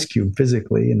ice cube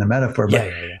physically in the metaphor,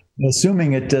 but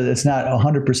assuming it's not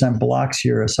 100% blocks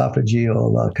your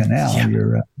esophageal canal,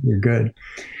 you're good.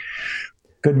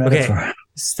 Good metaphor. Okay.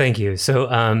 Thank you. So,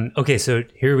 so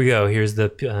here we go. Here's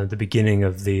the beginning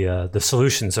of the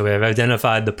solution. So we have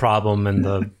identified the problem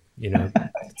and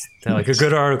like a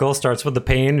good article starts with the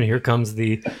pain, and here comes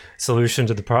the solution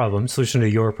to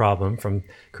your problem from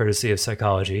courtesy of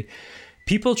psychology.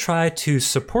 People try to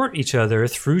support each other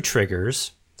through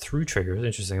triggers.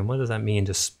 Interesting. And what does that mean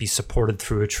to be supported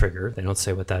through a trigger? They don't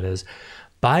say what that is.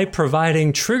 By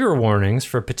providing trigger warnings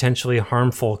for potentially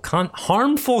harmful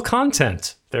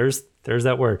content. There's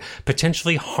that word.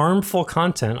 Potentially harmful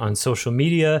content on social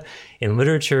media, in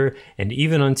literature, and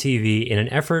even on TV in an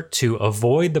effort to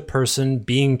avoid the person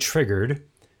being triggered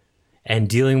and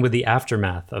dealing with the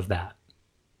aftermath of that.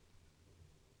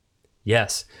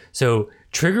 Yes. So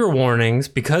trigger warnings,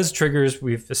 because triggers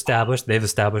they've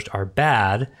established are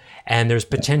bad, and there's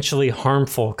potentially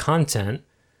harmful content,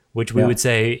 which we would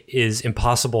say is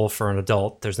impossible for an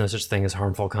adult. There's no such thing as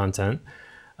harmful content.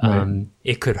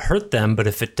 It could hurt them, but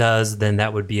if it does, then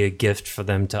that would be a gift for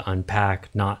them to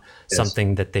unpack, not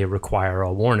something that they require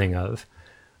a warning of.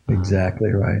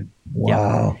 Exactly right.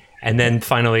 Wow. Yeah. And then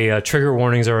finally, trigger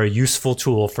warnings are a useful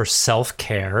tool for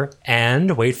self-care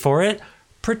and, wait for it,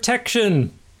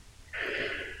 protection.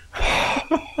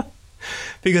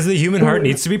 Because the human heart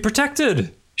needs to be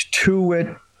protected. To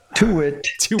wit,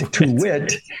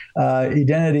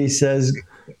 Edenity says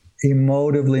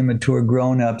emotively mature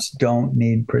grown-ups don't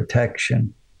need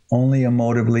protection. Only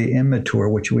emotively immature,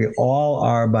 which we all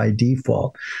are by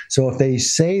default. So if they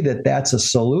say that that's a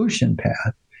solution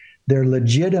path, they're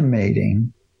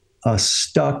legitimating a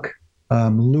stuck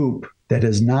loop that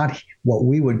is not what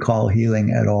we would call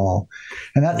healing at all.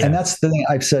 And that's the thing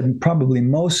I've said probably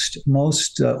most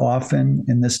often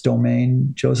in this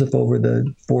domain, Joseph, over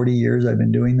the 40 years I've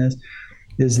been doing this,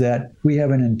 is that we have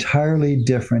an entirely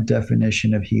different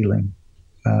definition of healing.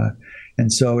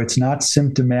 And so it's not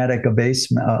symptomatic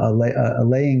abasement,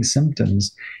 allaying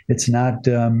symptoms. It's not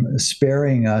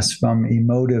sparing us from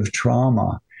emotive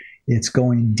trauma. It's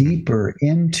going deeper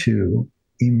into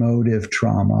emotive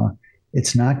trauma.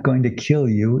 It's not going to kill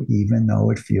you, even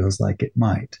though it feels like it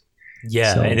might.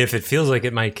 Yeah, and if it feels like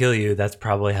it might kill you, that's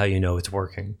probably how you know it's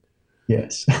working.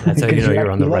 Yes, that's how you know you're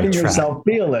on the right track. Letting yourself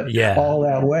feel it all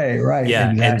that way, right?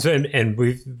 Yeah, exactly. and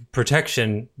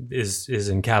protection is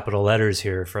in capital letters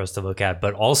here for us to look at,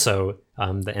 but also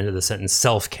the end of the sentence,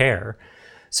 self-care.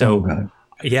 So,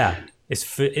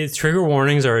 it's trigger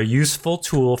warnings are a useful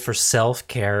tool for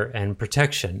self-care and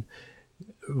protection.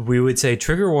 We would say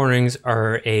trigger warnings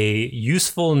are a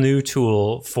useful new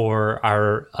tool for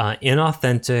our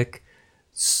inauthentic,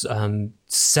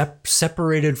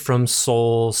 separated from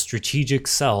soul strategic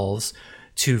selves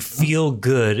to feel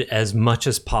good as much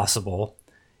as possible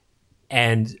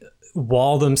and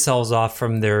wall themselves off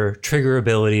from their trigger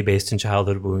ability based in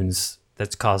childhood wounds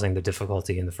that's causing the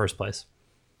difficulty in the first place.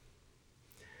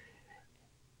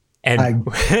 And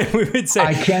we would say,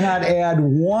 I cannot add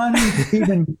one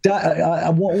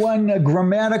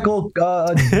grammatical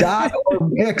dot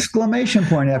or exclamation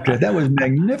point after it. That was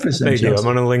magnificent. Thank you. I'm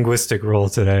on a linguistic roll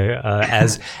today.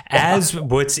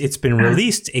 It's been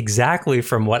released exactly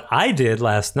from what I did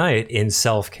last night in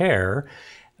self-care.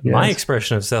 Yes. My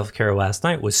expression of self-care last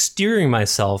night was steering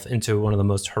myself into one of the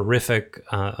most horrific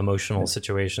emotional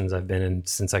situations I've been in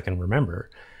since I can remember.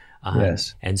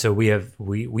 Yes. And so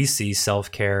we see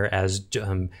self-care as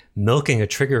milking a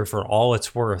trigger for all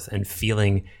it's worth and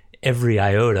feeling every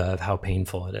iota of how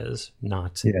painful it is,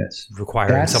 not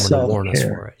requiring someone to warn us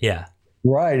for it. Yeah.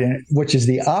 Right. And which is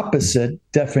the opposite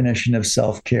definition of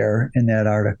self-care in that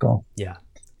article. Yeah.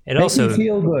 Make me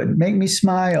feel good. Make me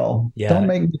smile. Yeah. Don't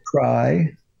make me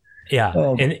cry. Yeah.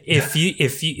 And if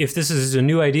this is a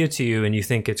new idea to you and you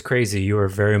think it's crazy, you are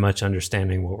very much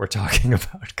understanding what we're talking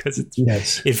about, because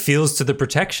it feels to the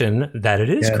protection that it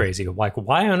is crazy. Like,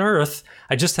 why on earth?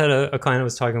 I just had a client I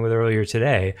was talking with earlier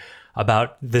today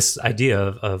about this idea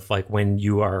of like, when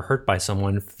you are hurt by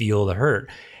someone, feel the hurt.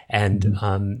 And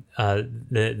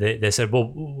they said, well,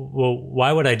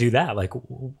 why would I do that? Like,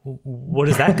 what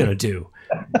is that going to do?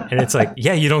 And it's like,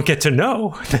 you don't get to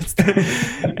know.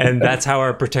 And that's how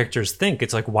our protectors think.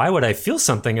 It's like, why would I feel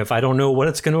something if I don't know what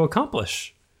it's going to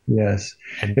accomplish? Yes,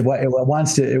 it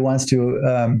wants to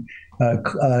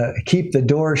keep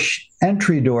the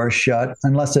entry door shut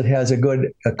unless it has a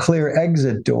clear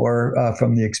exit door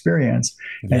from the experience,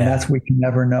 and that's we can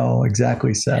never know.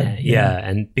 Exactly said.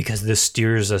 And because this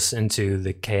steers us into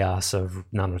the chaos of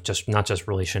not just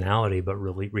relationality, but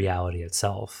really reality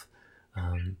itself.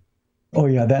 Then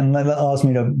that allows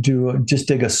me to just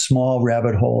dig a small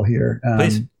rabbit hole here.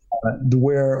 Please.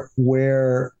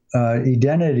 Where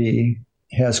Edenity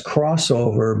has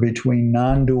crossover between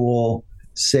non-dual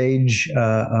sage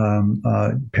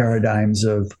paradigms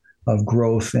of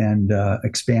growth and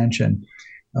expansion,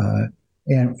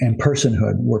 and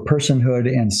personhood, where personhood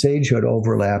and sagehood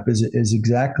overlap is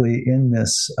exactly in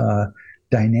this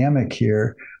dynamic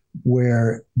here,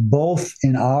 where both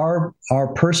in our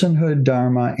personhood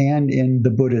dharma and in the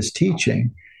Buddha's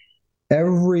teaching,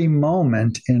 every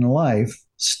moment in life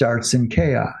starts in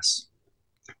chaos.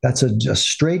 That's a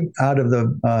straight out of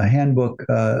the handbook,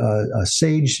 a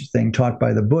sage thing taught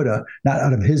by the Buddha, not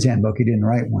out of his handbook, he didn't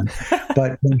write one.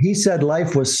 But when he said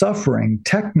life was suffering,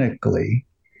 technically,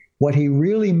 what he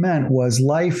really meant was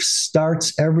life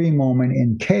starts every moment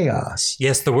in chaos.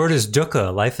 Yes, the word is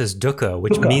dukkha. Life is dukkha,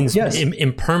 which means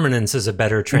impermanence is a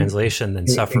better translation than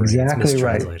suffering. Exactly, it's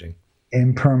mistranslating. Right.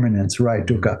 Impermanence, right,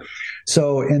 dukkha.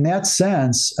 So in that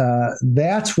sense,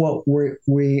 that's what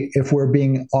if we're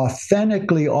being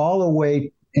authentically all the way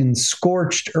in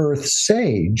scorched earth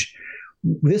sage,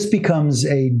 this becomes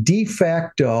a de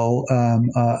facto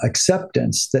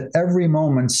acceptance that every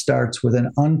moment starts with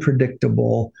an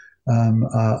unpredictable,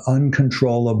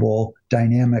 uncontrollable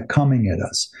dynamic coming at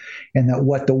us. And that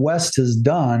what the West has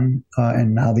done,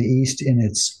 and now the East in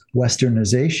its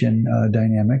westernization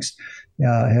dynamics,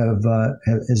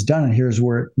 has done, and here's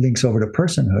where it links over to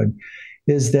personhood,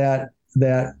 is that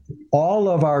all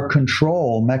of our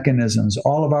control mechanisms,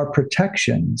 all of our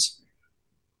protections,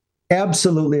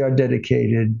 absolutely are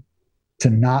dedicated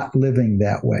to not living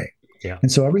that way. Yeah.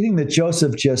 And so everything that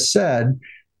Joseph just said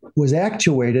was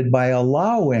actuated by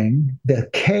allowing the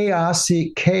chaos,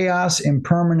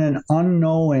 impermanent,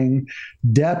 unknowing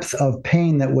depth of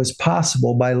pain that was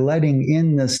possible by letting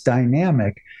in this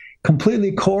dynamic.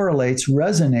 Completely correlates,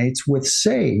 resonates with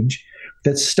sage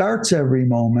that starts every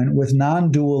moment with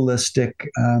non-dualistic,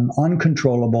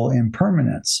 uncontrollable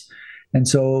impermanence. And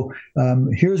so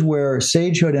here's where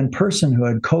sagehood and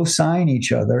personhood co-sign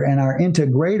each other and are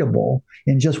integratable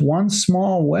in just one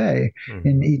small way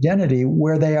in Edenity,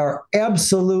 where they are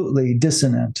absolutely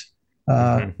dissonant.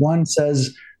 One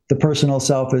says the personal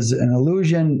self is an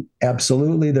illusion.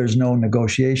 Absolutely, there's no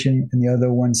negotiation. And the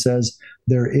other one says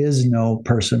there is no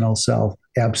personal self.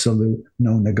 Absolute,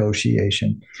 no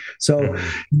negotiation. So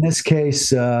in this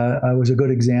case, was a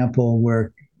good example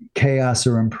where chaos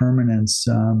or impermanence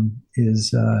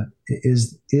is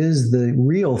the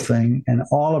real thing, and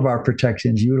all of our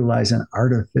protections utilize an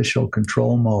artificial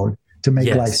control mode to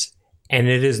make life. And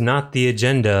it is not the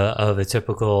agenda of a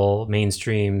typical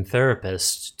mainstream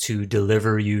therapist to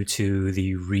deliver you to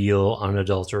the real,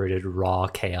 unadulterated, raw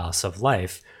chaos of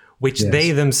life, which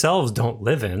they themselves don't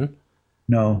live in.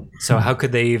 No. So how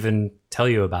could they even tell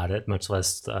you about it, much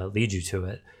less lead you to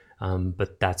it?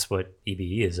 But that's what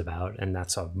EBE is about, and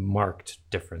that's a marked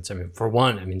difference. I mean, for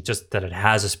one, just that it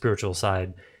has a spiritual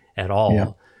side at all.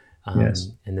 Yeah.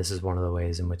 And this is one of the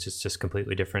ways in which it's just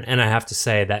completely different. And I have to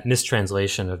say that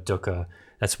mistranslation of dukkha,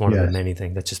 that's one of the many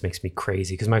things that just makes me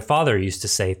crazy. Because my father used to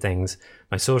say things,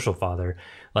 my social father,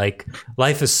 like,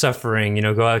 life is suffering,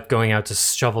 going out to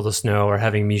shovel the snow or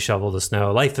having me shovel the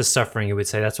snow. Life is suffering, he would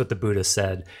say. That's what the Buddha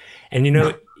said. And,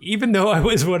 even though I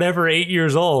was 8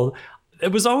 years old,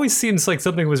 it was always seems like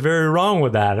something was very wrong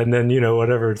with that. And then,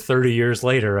 30 years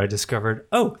later, I discovered,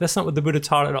 oh, that's not what the Buddha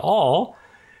taught at all.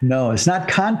 No, it's not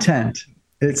content.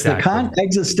 It's the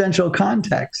existential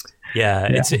context. Yeah,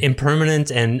 it's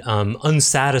impermanent and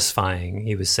unsatisfying,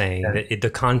 he was saying. That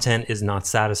the content is not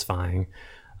satisfying.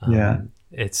 It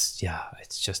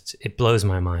blows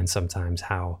my mind sometimes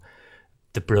how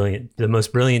the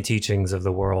most brilliant teachings of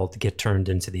the world get turned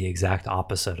into the exact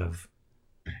opposite of,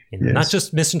 not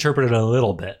just misinterpreted a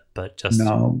little bit, but just a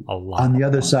lot. On the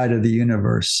other side of the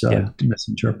universe,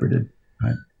 misinterpreted.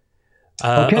 Right.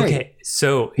 Okay,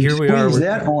 so here we are.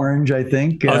 That orange, I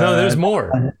think. Oh, no, there's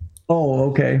more.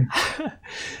 Oh, okay.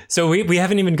 So we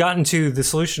haven't even gotten to the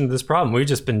solution to this problem. We've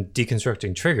just been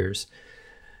deconstructing triggers.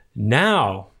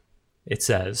 Now, it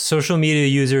says, social media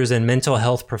users and mental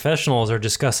health professionals are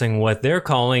discussing what they're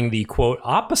calling the, quote,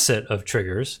 opposite of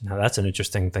triggers. Now, that's an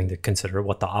interesting thing to consider,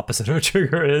 what the opposite of a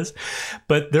trigger is.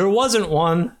 But there wasn't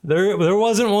one. There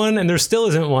wasn't one, and there still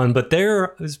isn't one. But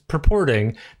they're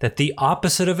purporting that the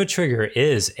opposite of a trigger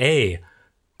is a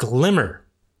glimmer.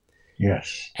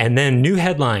 Yes. And then new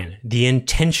headline, the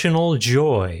intentional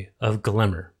joy of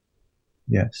glimmer.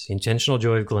 Yes. The intentional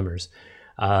joy of glimmers.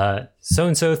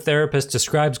 So-and-so therapist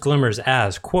describes glimmers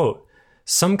as, quote,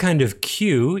 some kind of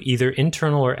cue, either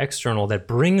internal or external, that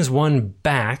brings one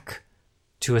back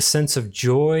to a sense of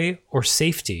joy or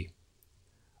safety.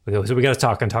 So we got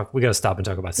to we got to stop and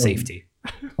talk about safety.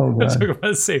 Oh, God. Talk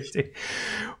about safety.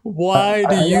 Why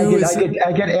do you?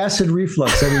 I get acid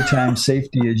reflux every time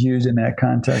safety is used in that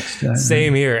context.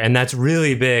 Same here, and that's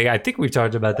really big. I think we've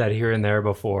talked about that here and there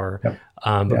before. Yep.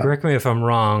 But correct me if I'm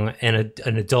wrong. An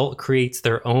adult creates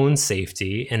their own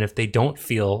safety, and if they don't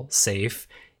feel safe,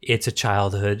 it's a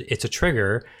childhood, it's a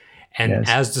trigger. And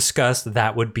as discussed,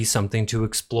 that would be something to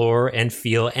explore and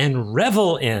feel and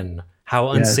revel in how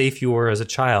unsafe you were as a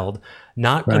child,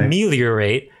 not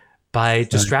ameliorate by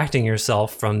distracting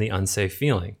yourself from the unsafe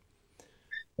feeling.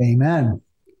 Amen.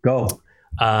 Go.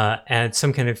 And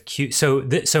some kind of cue. So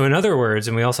in other words,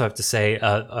 and we also have to say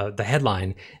the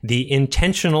headline, the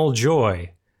intentional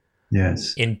joy.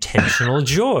 Yes. Intentional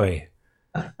joy.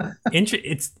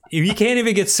 You can't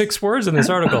even get 6 words in this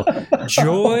article.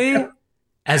 Joy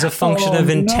as a function of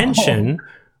intention.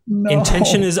 No.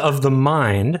 Intention is of the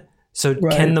mind. So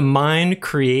can the mind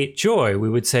create joy? We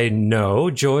would say no.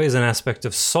 Joy is an aspect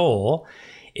of soul.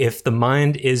 If the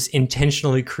mind is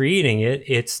intentionally creating it,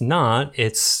 it's not.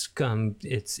 It's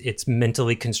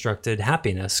mentally constructed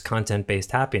happiness,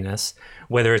 content-based happiness,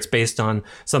 whether it's based on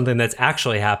something that's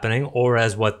actually happening or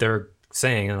as what they're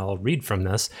saying, and I'll read from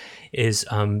this, is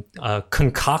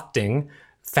concocting,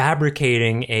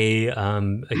 fabricating a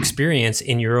experience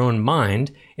in your own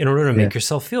mind in order to make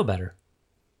yourself feel better.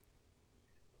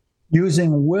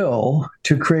 Using will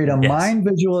to create a mind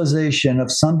visualization of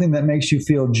something that makes you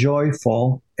feel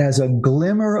joyful as a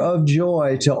glimmer of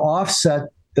joy to offset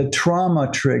the trauma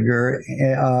trigger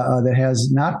that has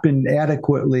not been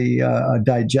adequately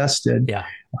digested. Yeah.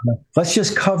 Let's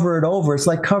just cover it over. It's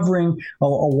like covering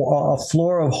a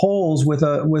floor of holes with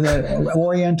an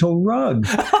Oriental rug.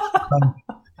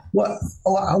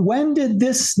 When did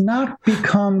this not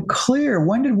become clear?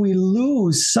 When did we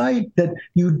lose sight that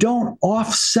you don't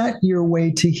offset your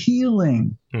way to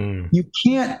healing? You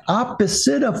can't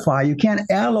oppositify, you can't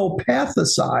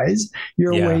allopathicize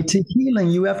your way to healing.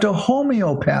 You have to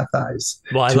homeopathize.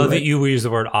 Well, I love that you use the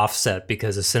word offset,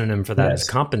 because a synonym for that is Yes.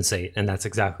 compensate. And that's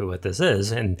exactly what this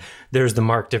is. And there's the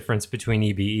marked difference between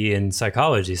EBE and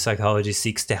psychology. Psychology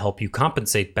seeks to help you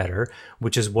compensate better,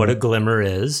 which is what a glimmer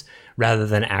is, rather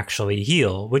than actually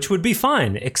heal, which would be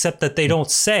fine, except that they don't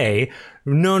say,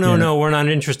 no, we're not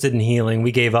interested in healing.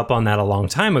 We gave up on that a long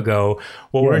time ago.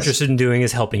 What we're interested in doing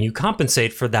is helping you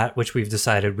compensate for that which we've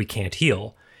decided we can't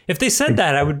heal. If they said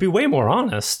that, I would be way more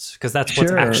honest, because that's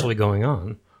what's actually going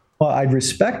on. Well, I'd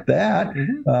respect that.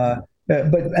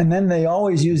 And then they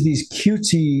always use these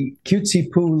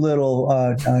cutesy poo little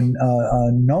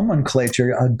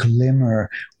nomenclature, a glimmer.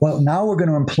 Well, now we're going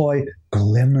to employ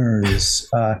glimmers.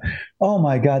 Oh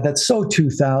my God, that's so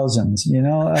 2000s,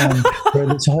 where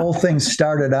this whole thing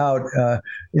started out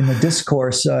in the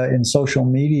discourse in social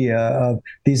media of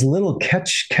these little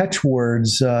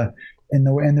catchwords and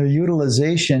their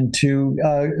utilization to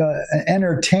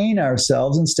entertain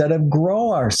ourselves instead of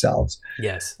grow ourselves.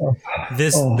 Yes.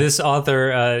 This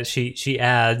author, she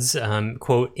adds,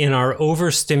 quote, in our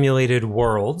overstimulated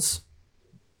worlds,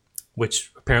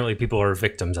 which apparently people are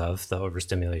victims of, the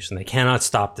overstimulation. They cannot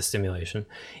stop the stimulation.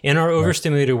 In our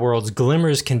overstimulated worlds,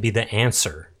 glimmers can be the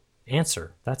answer.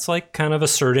 That's like kind of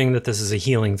asserting that this is a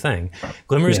healing thing.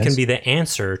 Glimmers can be the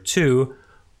answer to,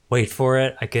 wait for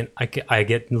it, I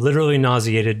get literally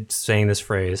nauseated saying this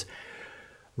phrase,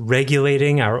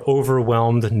 regulating our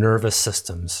overwhelmed nervous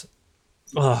systems.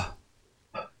 Ugh.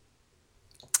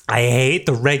 I hate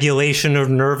the regulation of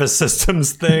nervous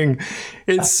systems thing.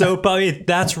 It's so probably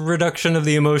that's reduction of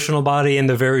the emotional body and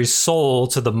the very soul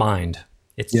to the mind.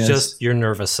 It's just your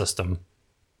nervous system.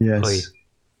 Yes. Oy.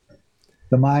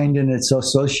 The mind and its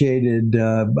associated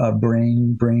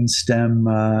brain stem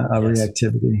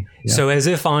reactivity. Yeah. So as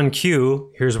if on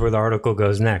cue, here's where the article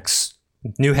goes next.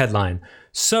 New headline.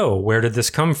 So where did this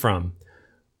come from?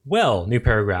 Well, new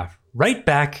paragraph. Right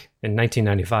back in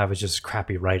 1995, was just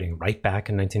crappy writing. Right back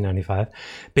in 1995,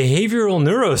 behavioral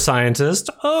neuroscientist.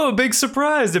 Oh, big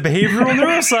surprise! A behavioral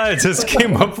neuroscientist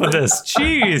came up with this.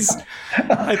 Jeez,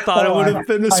 I thought it would have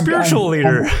been a spiritual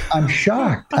leader. I'm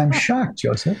shocked. I'm shocked,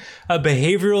 Joseph. A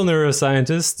behavioral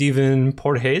neuroscientist, Stephen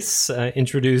Porges,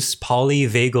 introduced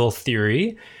polyvagal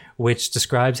theory, which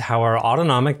describes how our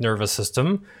autonomic nervous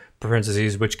system,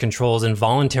 parentheses, which controls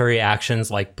involuntary actions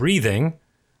like breathing.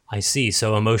 I see.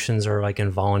 So emotions are like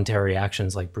involuntary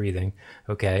actions like breathing,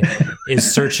 okay, is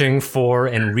searching for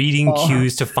and reading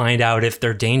cues to find out if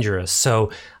they're dangerous.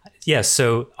 So, yes,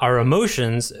 so our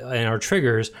emotions and our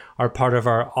triggers are part of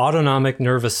our autonomic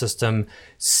nervous system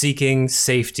seeking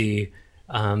safety.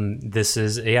 This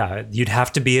is, you'd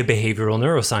have to be a behavioral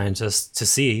neuroscientist to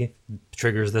see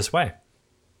triggers this way.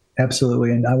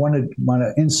 Absolutely. And I want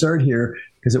to insert here,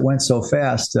 because it went so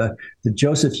fast, that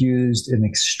Joseph used an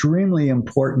extremely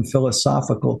important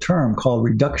philosophical term called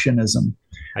reductionism.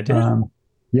 I did?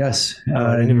 Yes.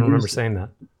 I didn't even remember saying that.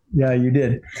 Yeah, you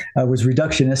did. It was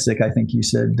reductionistic, I think you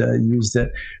said, used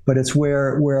it. But it's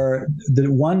where the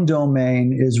one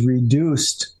domain is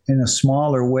reduced in a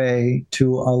smaller way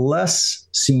to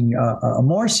a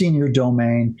more senior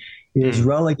domain is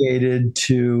relegated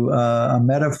to a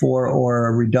metaphor or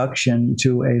a reduction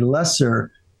to a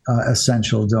lesser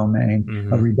essential domain,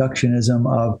 a reductionism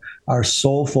of our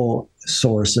soulful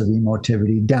source of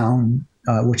emotivity down,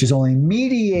 which is only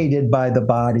mediated by the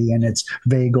body and its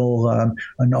vagal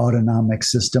and autonomic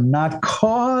system, not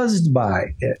caused by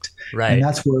it. Right. And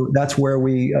that's where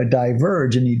we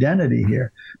diverge in identity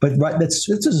here. But this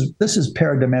is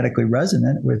paradigmatically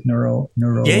resonant with neuro.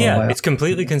 It's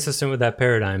completely consistent with that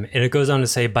paradigm. And it goes on to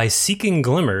say, by seeking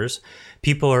glimmers,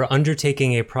 people are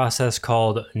undertaking a process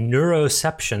called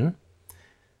neuroception.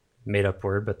 Made up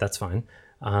word, but that's fine.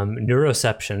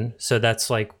 Neuroception. So that's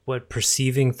like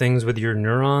perceiving things with your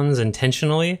neurons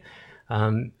intentionally.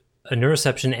 A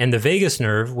neuroception, and the vagus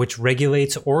nerve, which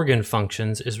regulates organ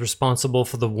functions, is responsible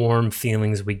for the warm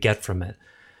feelings we get from it.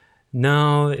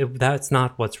 No, that's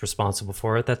not what's responsible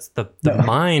for it. That's the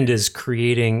mind is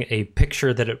creating a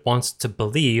picture that it wants to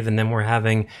believe, and then we're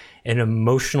having an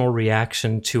emotional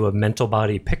reaction to a mental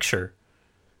body picture.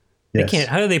 Yes. They can't.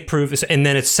 How do they prove this? And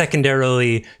then it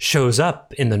secondarily shows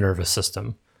up in the nervous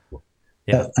system.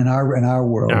 Yeah, in our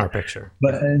world, in our picture.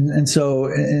 But and so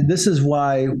this is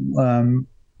why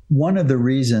one of the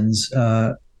reasons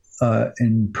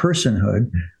in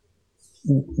personhood,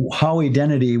 how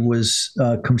identity was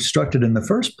constructed in the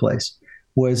first place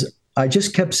was I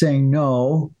just kept saying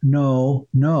no, no,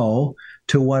 no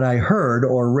to what I heard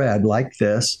or read like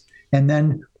this, and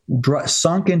then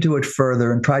sunk into it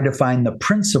further and tried to find the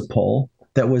principle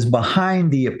that was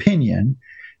behind the opinion.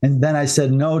 And then I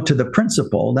said no to the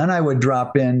principle. Then I would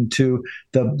drop into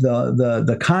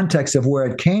the context of where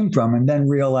it came from, and then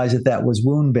realize that that was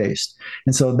wound based.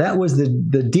 And so that was the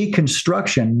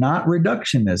deconstruction, not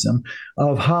reductionism,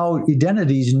 of how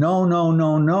Edenity's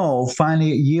no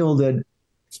finally yielded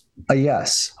a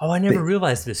yes. Oh, I never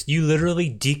realized this. You literally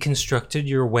deconstructed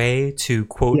your way to,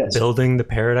 quote, Yes. building the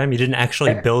paradigm. You didn't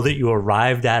actually build it. You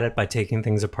arrived at it by taking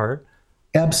things apart.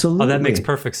 Absolutely. Oh, that makes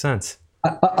perfect sense.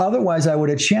 Otherwise, I would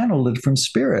have channeled it from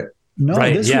spirit. No,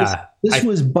 right, this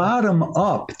was bottom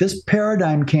up. This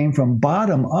paradigm came from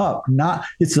bottom up.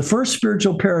 It's the first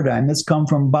spiritual paradigm that's come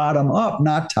from bottom up,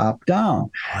 not top down.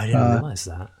 Oh, I didn't realize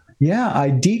that. Yeah, I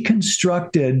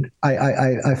deconstructed.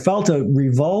 I felt a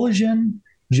revulsion,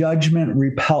 judgment,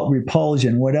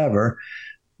 repulsion, whatever.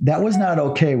 That was not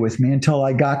okay with me until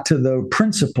I got to the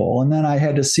principle, and then I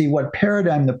had to see what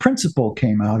paradigm the principle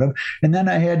came out of, and then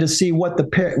I had to see what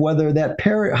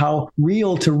how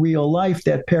real to real life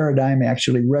that paradigm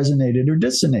actually resonated or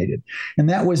dissonated, and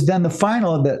that was then the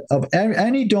final of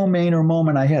any domain or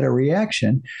moment I had a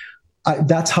reaction.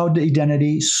 That's how the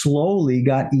identity slowly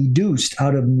got educed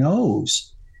out of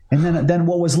no's, and then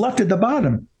what was left at the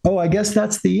bottom. Oh, I guess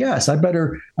that's the yes. I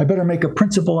better make a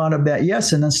principle out of that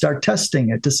yes, and then start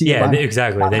testing it to see. Yeah,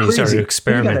 exactly. Then you started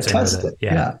experimenting with it.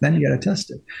 Yeah, then you got to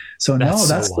test it. So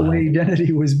that's the way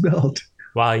Identity was built.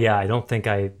 Wow. Yeah, I don't think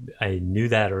I knew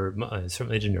that, or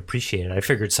certainly didn't appreciate it. I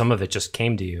figured some of it just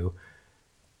came to you.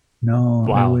 No,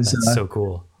 wow, that's so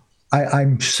cool. I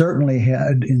certainly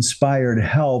had inspired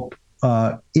help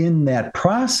in that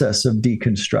process of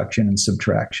deconstruction and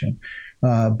subtraction,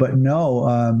 but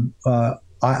no.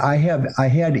 I had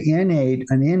an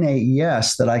innate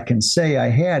yes that I can say I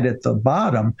had at the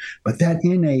bottom, but that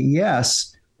innate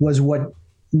yes was what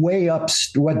way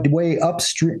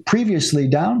upstream, previously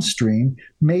downstream,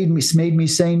 made me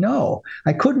say no.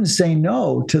 I couldn't say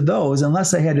no to those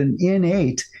unless I had an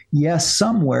innate yes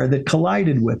somewhere that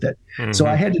collided with it. Mm-hmm. So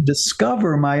I had to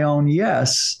discover my own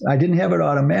yes. I didn't have it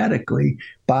automatically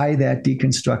by that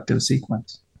deconstructive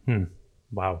sequence.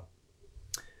 Wow.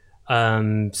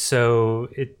 So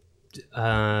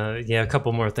a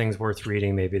couple more things worth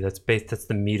reading. Maybe that's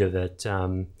the meat of it.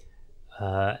 And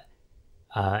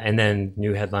then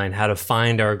new headline: How to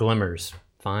find our glimmers.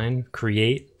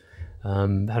 Create. How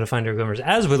to find our glimmers.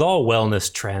 As with all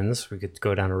wellness trends, we could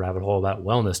go down a rabbit hole about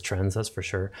wellness trends. That's for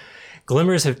sure.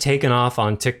 Glimmers have taken off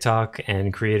on TikTok,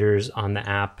 and creators on the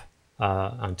app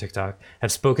on TikTok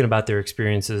have spoken about their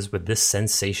experiences with this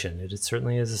sensation. It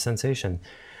certainly is a sensation.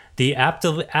 The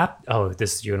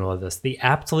this you're gonna love this. The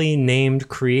aptly named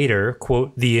creator,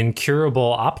 quote, the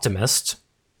incurable optimist,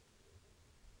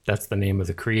 that's the name of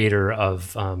the creator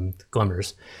of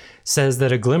glimmers, says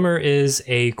that a glimmer is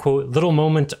a, quote, little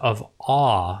moment of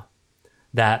awe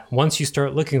that once you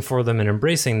start looking for them and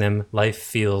embracing them, life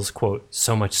feels, quote,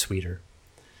 so much sweeter.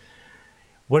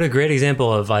 What a great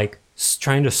example of like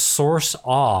trying to source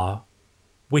awe,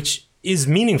 which is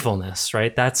meaningfulness,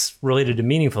 right? That's related to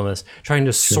meaningfulness. Trying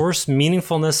to source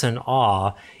meaningfulness and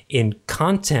awe in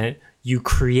content you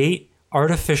create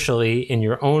artificially in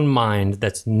your own mind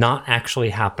that's not actually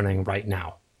happening right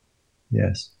now.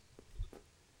 Yes.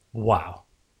 Wow.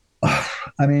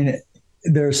 I mean,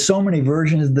 there's so many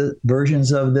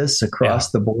versions of this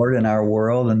across the board in our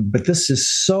world, but this is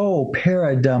so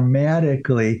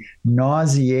paradigmatically,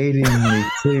 nauseatingly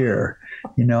clear.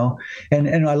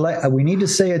 And we need to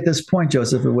say at this point,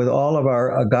 Joseph, with all of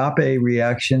our agape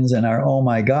reactions and our oh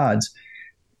my gods,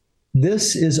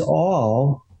 this is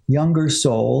all younger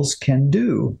souls can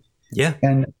do. Yeah.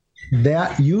 And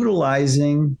that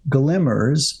utilizing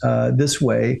glimmers this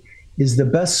way is the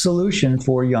best solution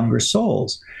for younger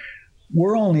souls.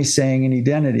 We're only saying in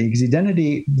Edenity, because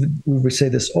Edenity, we say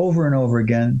this over and over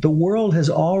again, the world has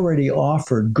already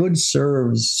offered good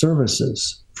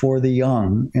services for the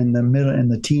young in the middle and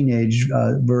the teenage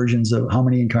versions of how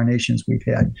many incarnations we've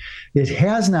had. It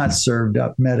has not served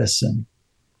up medicine,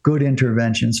 good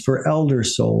interventions for elder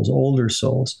souls, older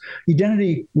souls.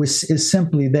 Edenity is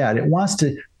simply that. It wants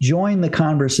to join the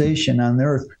conversation on the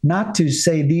earth, not to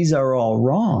say these are all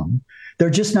wrong. They're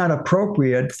just not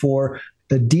appropriate for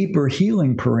the deeper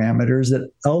healing parameters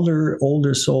that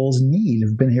older souls need.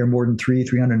 Have been here more than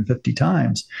 350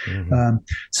 times. Mm-hmm.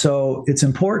 So it's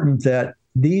important that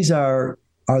these are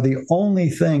the only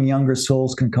thing younger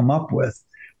souls can come up with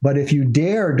But if you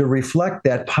dare to reflect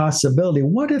that possibility,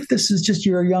 what if this is just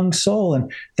your young soul?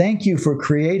 And thank you for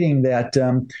creating that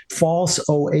false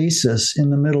oasis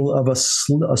in the middle of a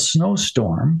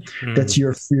snowstorm that's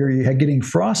you're getting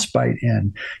frostbite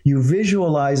in. You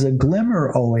visualize a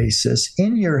glimmer oasis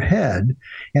in your head.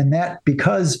 And that,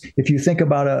 because if you think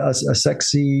about a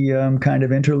sexy kind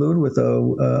of interlude with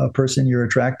a person you're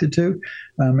attracted to,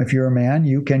 if you're a man,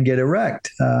 you can get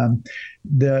erect.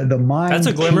 The mind. That's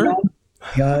a glimmer.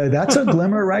 That's a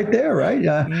glimmer right there, right?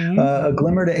 A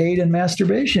glimmer to aid in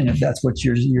masturbation, if that's what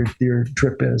your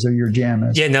trip is or your jam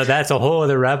is. Yeah, no, that's a whole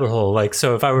other rabbit hole. Like,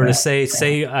 so if I were to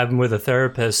say I'm with a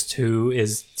therapist who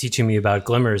is teaching me about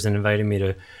glimmers and inviting me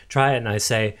to try it, and I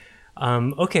say,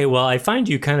 okay, well, I find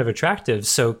you kind of attractive,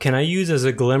 so can I use as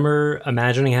a glimmer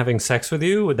imagining having sex with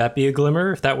you? Would that be a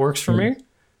glimmer if that works for me?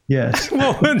 Yes.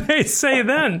 What would they say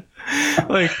then?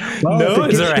 Like, well, no,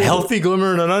 is there a healthy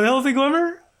glimmer and an unhealthy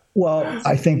glimmer? Well,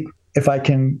 I think if I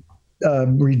can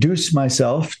reduce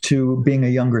myself to being a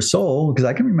younger soul, because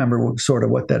I can remember sort of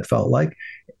what that felt like,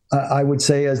 I would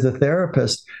say as the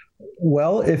therapist,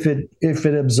 well, if it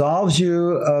absolves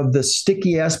you of the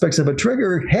sticky aspects of a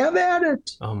trigger, have at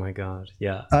it. Oh my God,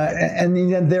 yeah. And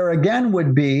then there again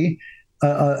would be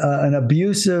an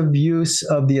abusive use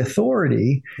of the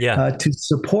authority to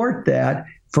support that.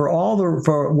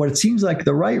 For what it seems like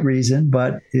the right reason,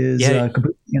 but is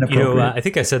completely inappropriate. I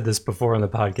think I said this before on the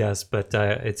podcast, but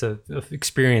it's a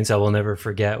experience I will never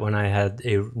forget when I had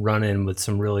a run-in with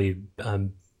some really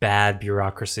bad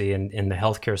bureaucracy in the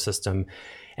healthcare system,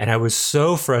 and I was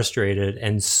so frustrated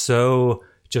and so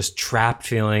just trapped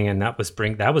feeling, and that was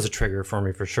a trigger for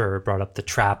me for sure. It brought up the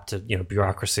trapped,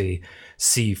 bureaucracy.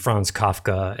 See Franz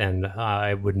Kafka, and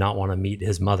I would not want to meet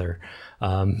his mother.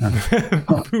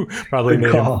 Probably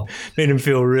made him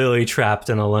feel really trapped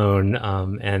and alone.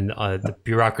 And the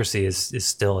bureaucracy is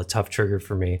still a tough trigger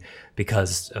for me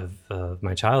because of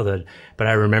my childhood. But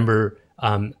I remember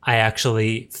I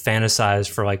actually fantasized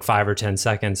for like 5 or 10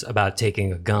 seconds about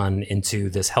taking a gun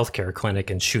into this healthcare clinic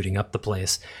and shooting up the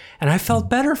place. And I felt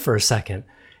better for a second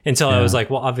until I was like,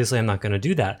 well, obviously I'm not going to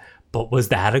do that. But was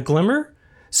that a glimmer?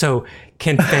 So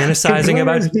can fantasizing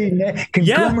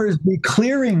glimmers be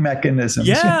clearing mechanisms?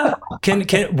 Yeah. Can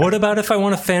what about if I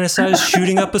want to fantasize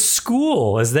shooting up a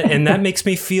school? And that makes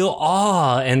me feel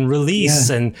awe and release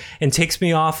and takes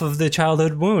me off of the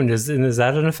childhood wound. Is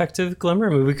that an effective glimmer?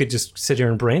 I mean, we could just sit here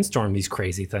and brainstorm these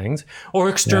crazy things, or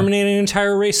exterminate an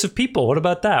entire race of people. What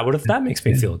about that? What if that makes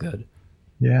me feel good?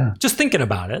 Yeah. Just thinking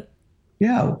about it.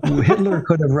 Yeah, Hitler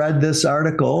could have read this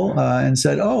article and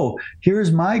said, oh,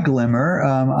 here's my glimmer.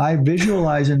 I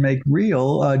visualize and make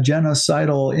real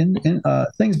genocidal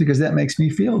things because that makes me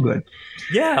feel good.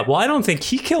 Yeah, well, I don't think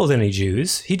he killed any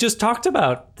Jews. He just talked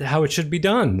about how it should be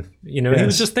done. He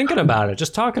was just thinking about it,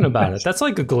 just talking about it. That's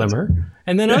like a glimmer.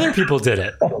 And then other people did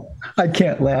it. I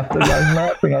can't laugh. I'm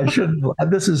laughing. I shouldn't.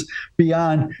 This is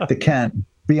beyond the Ken.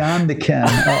 Beyond the Ken.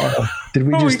 Uh-oh.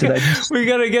 We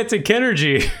got to get to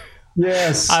Kenergy.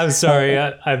 Yes. I'm sorry.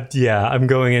 I'm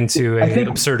going into an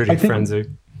absurdity frenzy.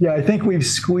 Yeah, I think we've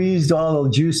squeezed all the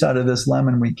juice out of this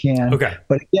lemon we can. Okay.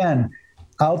 But again,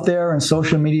 out there in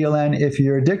social media land, if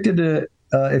you're addicted to,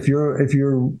 if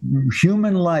your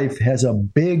human life has a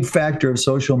big factor of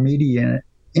social media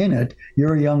in it,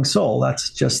 you're a young soul. That's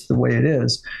just the way it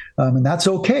is. And that's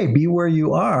okay. Be where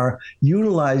you are.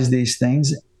 Utilize these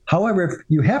things. However, if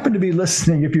you happen to be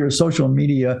listening, if you're a social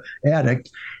media addict,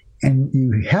 and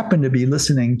you happen to be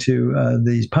listening to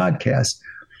these podcasts,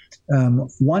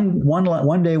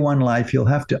 one day, one life, you'll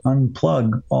have to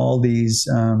unplug all these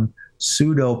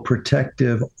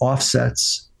pseudo-protective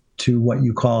offsets to what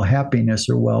you call happiness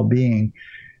or well-being,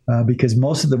 because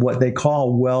most of what they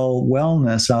call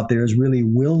wellness out there is really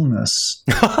willness.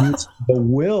 It's the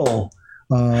will.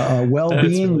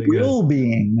 Well-being, really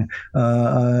will-being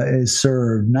is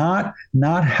served, not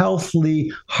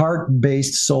healthily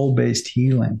heart-based, soul-based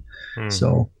healing.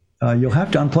 So you'll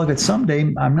have to unplug it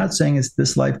someday. I'm not saying it's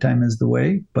this lifetime is the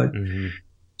way, but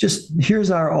just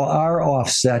here's our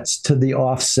offsets to the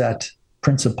offset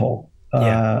principle.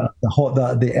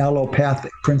 The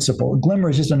allopathic principle. Glimmer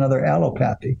is just another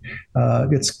allopathy.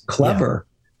 It's clever,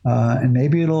 and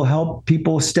maybe it'll help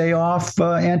people stay off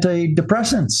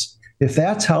antidepressants. If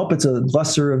that's help, it's a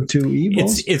lesser of two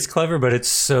evils. It's clever, but it's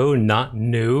so not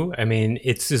new. I mean,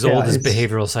 it's as old as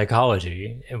behavioral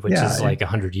psychology, which is like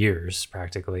 100 years,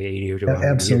 practically 80 to 100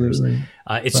 absolutely. years.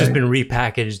 It's just been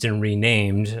repackaged and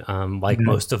renamed, like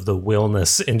most of the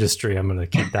wellness industry. I'm going to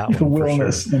keep that one. The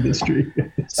wellness industry.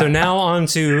 So now on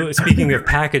to, speaking of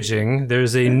packaging,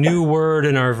 there's a new word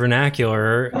in our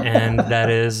vernacular, and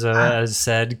that is, as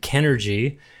said,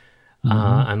 Kenergy.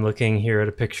 I'm looking here at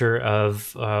a picture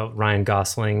of Ryan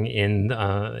Gosling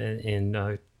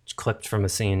in clipped from a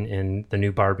scene in the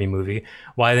new Barbie movie.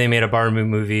 Why they made a Barbie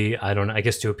movie, I don't know. I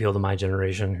guess to appeal to my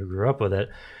generation who grew up with it.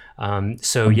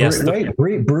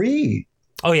 Brie.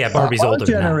 Oh yeah, Barbie's older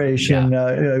generation.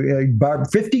 Yeah.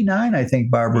 59, I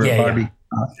think. Barbie. Yeah.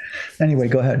 Anyway,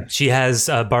 go ahead. She has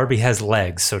Barbie has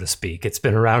legs, so to speak. It's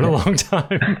been around a long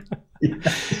time.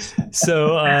 Yes.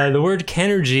 So the word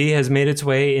Kenergy has made its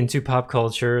way into pop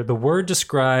culture. The word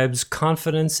describes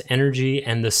confidence, energy,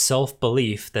 and the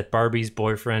self-belief that Barbie's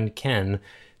boyfriend Ken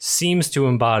seems to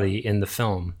embody in the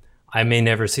film. I may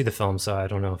never see the film, so I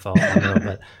don't know if I'll know,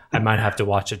 but I might have to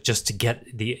watch it just to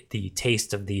get the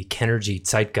taste of the Kenergy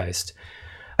zeitgeist.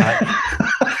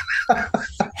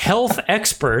 Health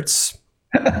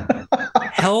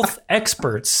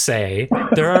experts say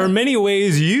there are many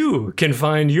ways you can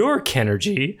find your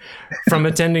Kenergy, from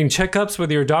attending checkups with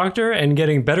your doctor and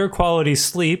getting better quality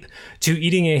sleep to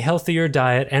eating a healthier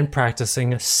diet and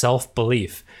practicing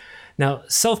self-belief. Now,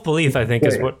 self-belief, I think,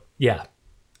 is what, yeah.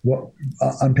 Well,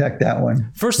 unpack that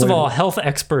one. First of all, health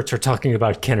experts are talking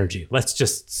about Kenergy. Let's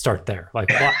just start there.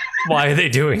 Like, why are they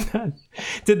doing that?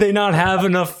 Did they not have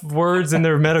enough words in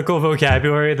their medical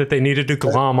vocabulary that they needed to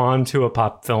glom onto a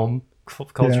pop film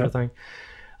culture thing?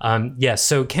 Yes.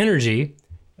 So Kenergy,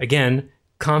 again,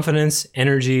 confidence,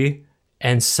 energy,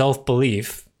 and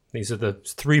self-belief. These are the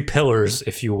three pillars,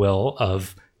 if you will,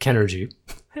 of Kenergy.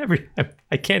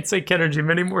 I can't say Kenergy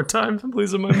many more times. I'm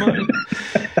losing my mind.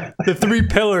 The three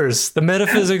pillars, the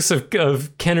metaphysics of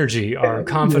Kenergy are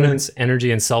confidence,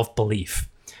 energy, and self-belief.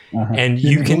 And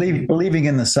you can believing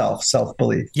in the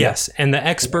self-belief. Yes. And the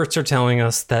experts are telling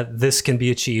us that this can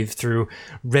be achieved through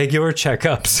regular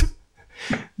checkups,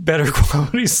 better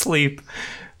quality sleep,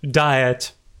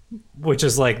 diet, which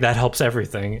is like, that helps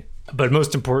everything. But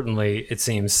most importantly, it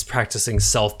seems practicing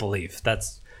self-belief.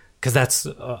 Because that's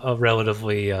a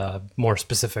relatively more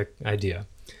specific idea.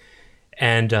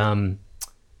 And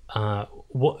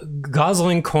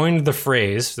Gosling coined the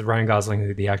phrase, Ryan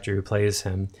Gosling, the actor who plays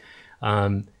him,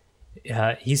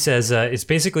 he says it's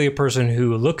basically a person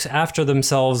who looks after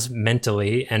themselves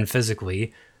mentally and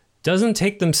physically, doesn't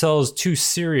take themselves too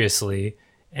seriously,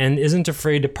 and isn't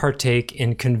afraid to partake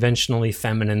in conventionally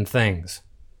feminine things.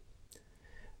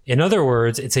 In other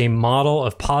words, it's a model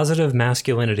of positive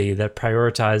masculinity that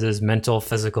prioritizes mental,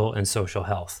 physical, and social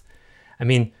health. I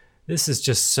mean, this is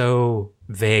just so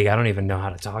vague. I don't even know how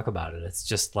to talk about it. It's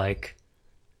just like...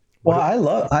 Well,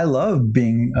 I love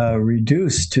being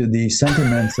reduced to the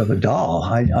sentiments of a doll.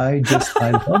 I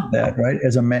love that, right?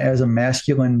 As a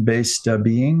masculine based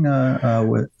being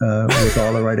with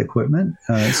all the right equipment.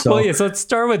 So let's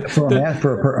start with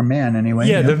for a man anyway.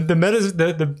 Yeah,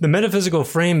 the metaphysical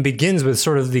frame begins with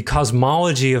sort of the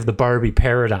cosmology of the Barbie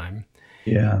paradigm.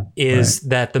 Yeah,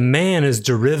 that the man is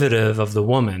derivative of the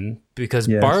woman, because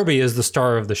Barbie is the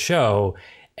star of the show.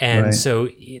 And so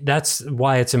that's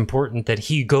why it's important that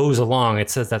he goes along. It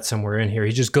says that somewhere in here.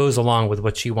 He just goes along with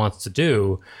what she wants to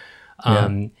do.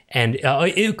 And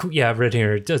I've read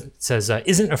here, it says,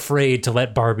 isn't afraid to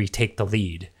let Barbie take the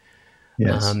lead.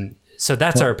 Yes. So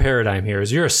that's our paradigm here,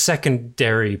 is you're a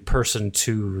secondary person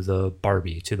to the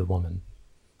Barbie, to the woman.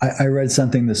 I read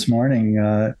something this morning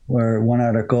where one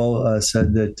article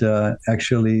said that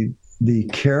actually the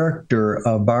character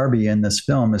of Barbie in this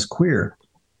film is queer.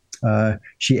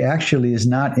 She actually is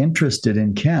not interested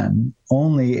in Ken,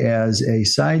 only as a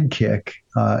sidekick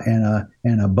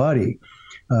and a buddy.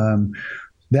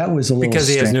 That was a little because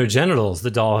he has no genitals. The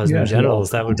doll has no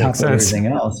genitals. That would make sense. Everything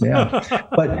else, yeah.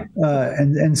 But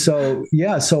So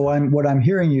what I'm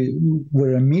hearing you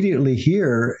would immediately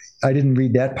hear. I didn't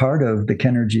read that part of the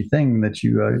Kenergy thing that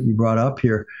you brought up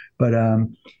here, but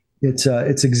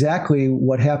it's exactly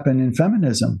what happened in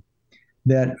feminism.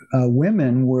 That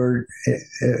women were,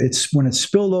 when it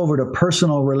spilled over to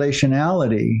personal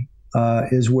relationality,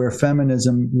 is where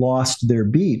feminism lost their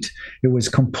beat. It was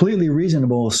completely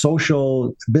reasonable,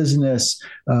 social, business,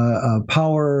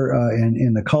 power, and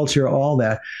in the culture, all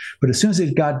that. But as soon as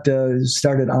it got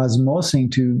started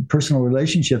osmosing to personal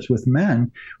relationships with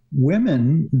men,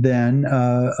 women then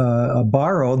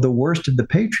borrowed the worst of the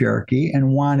patriarchy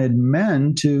and wanted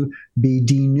men to be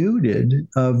denuded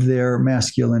of their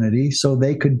masculinity so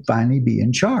they could finally be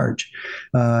in charge.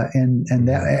 And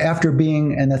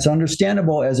that's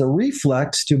understandable as a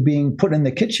reflex to being put in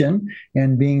the kitchen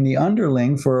and being the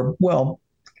underling for,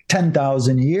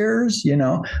 10,000 years,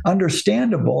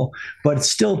 understandable, but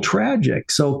it's still tragic.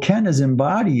 So Ken is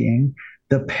embodying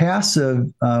the passive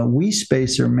we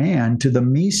spacer man to the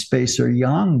me spacer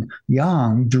yang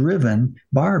driven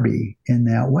Barbie in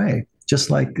that way. just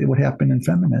like what happened in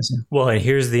feminism. Well, and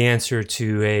here's the answer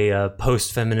to a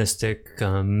post-feministic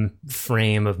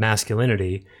frame of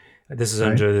masculinity. This is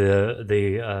under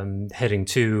the heading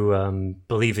 2,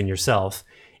 believe in yourself.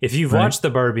 If you've watched the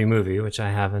Barbie movie, which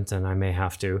I haven't and I may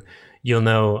have to, you'll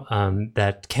know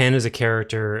that Ken is a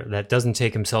character that doesn't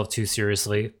take himself too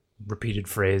seriously. Repeated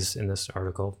phrase in this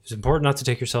article. It's important not to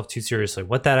take yourself too seriously.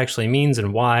 What that actually means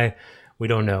and why, we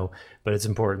don't know, but it's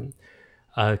important.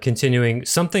 Continuing,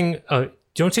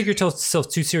 don't take yourself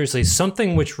too seriously.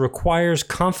 Something which requires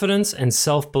confidence and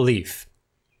self-belief.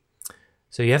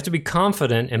 So you have to be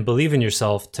confident and believe in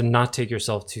yourself to not take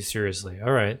yourself too seriously.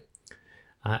 All right.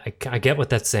 I get what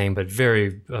that's saying, but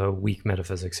very weak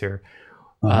metaphysics here.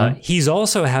 He's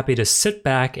also happy to sit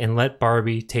back and let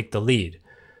Barbie take the lead.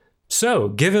 So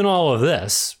given all of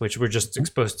this, which we're just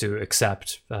supposed to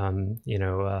accept,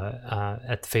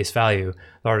 at the face value,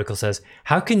 the article says,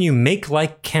 how can you make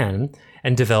like Ken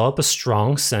and develop a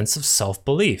strong sense of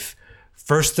self-belief?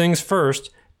 First things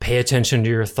first, pay attention to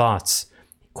your thoughts.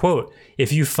 Quote,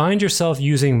 if you find yourself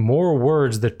using more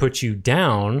words that put you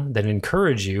down than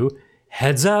encourage you,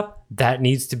 heads up, that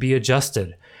needs to be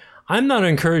adjusted. I'm not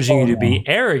encouraging you to be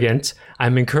arrogant.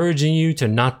 I'm encouraging you to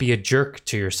not be a jerk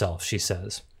to yourself, she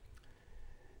says.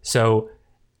 So,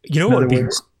 you know what?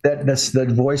 That's the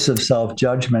voice of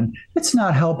self-judgment. It's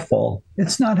not helpful.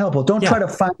 It's not helpful. Don't try to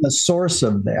find the source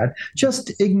of that.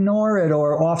 Just ignore it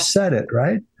or offset it,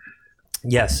 right?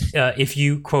 Yes. If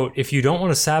you, quote, if you don't want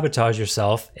to sabotage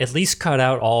yourself, at least cut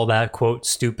out all that, quote,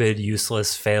 stupid,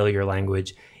 useless failure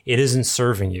language. It isn't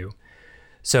serving you.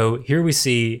 So here we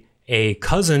see a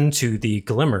cousin to the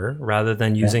glimmer, rather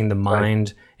than using the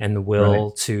mind and the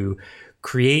will to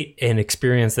create an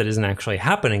experience that isn't actually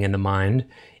happening in the mind.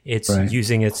 It's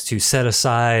using it to set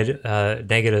aside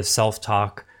negative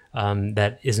self-talk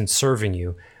that isn't serving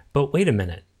you. But wait a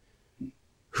minute.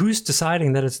 Who's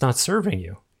deciding that it's not serving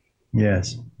you?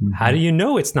 Yes. Mm-hmm. How do you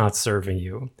know it's not serving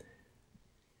you?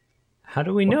 How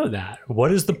do we know that?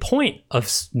 What is the point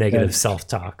of negative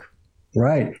self-talk?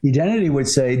 Right. Edenity would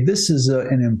say this is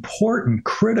an important,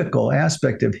 critical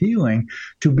aspect of healing,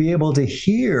 to be able to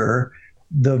hear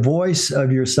the voice of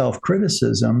your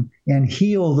self-criticism and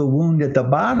heal the wound at the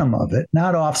bottom of it,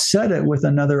 not offset it with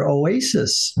another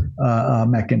oasis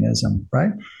mechanism,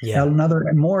 right? Yeah. Another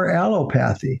more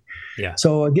allopathy. Yeah.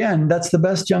 So again, that's the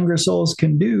best younger souls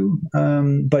can do,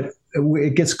 but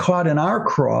it gets caught in our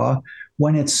craw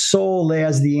when it's sold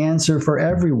as the answer for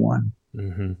everyone.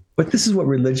 Mm-hmm. But this is what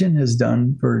religion has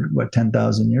done for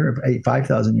 10,000 years,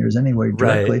 5,000 years anyway,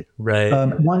 directly. Right.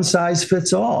 One size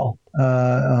fits all.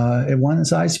 One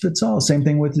size fits all. Same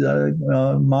thing with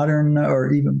modern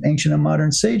or even ancient and modern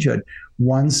sagehood.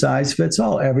 One size fits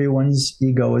all. Everyone's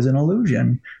ego is an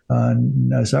illusion.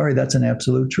 No, sorry, that's an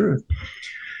absolute truth.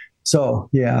 So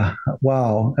yeah,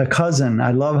 wow, a cousin.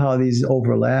 I love how these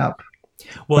overlap.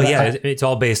 Well, but it's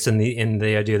all based in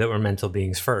the idea that we're mental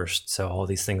beings first. So all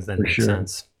these things then make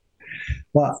sense.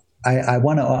 Well, I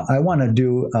want to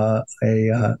do a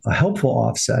helpful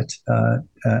offset,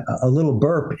 a little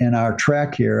burp in our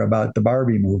track here about the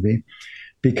Barbie movie,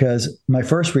 because my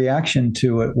first reaction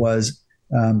to it was,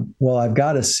 well, I've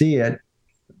got to see it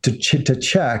to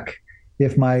check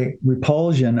if my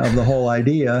repulsion of the whole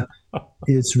idea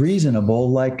is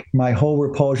reasonable, like my whole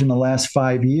repulsion the last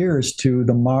 5 years to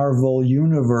the Marvel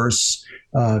Universe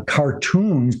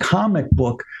cartoon comic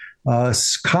book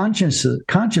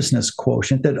consciousness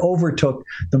quotient that overtook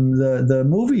the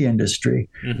movie industry.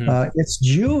 Mm-hmm. It's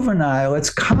juvenile,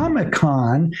 it's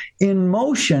Comic-Con in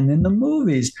motion in the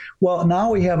movies. Well,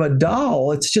 now we have a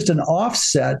doll. It's just an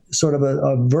offset, sort of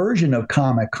a version of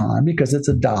Comic-Con, because it's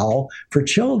a doll for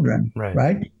children,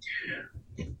 right?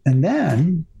 And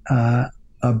then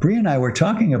Bree and I were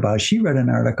talking about, she read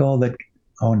an article that,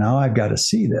 now I've got to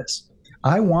see this.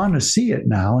 I want to see it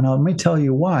now, and let me tell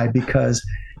you why. Because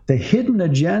the hidden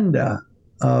agenda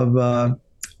of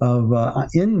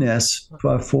in this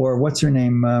for what's her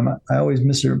name? I always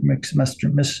mix her up Robbie?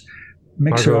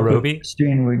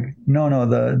 No,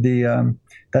 the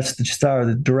that's the star,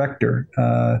 the director.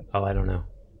 I don't know.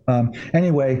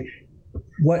 Anyway,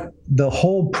 what the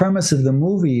whole premise of the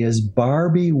movie is,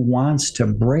 Barbie wants to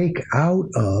break out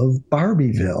of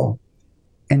Barbieville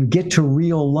and get to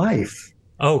real life.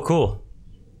 Oh, cool.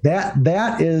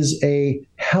 That is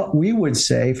we would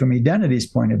say, from Edenity's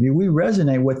point of view, we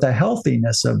resonate with the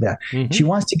healthiness of that. Mm-hmm. She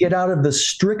wants to get out of the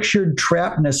strictured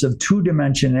trapness of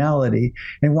two-dimensionality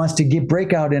and wants to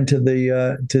break out into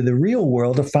the real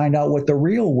world to find out what the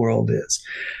real world is.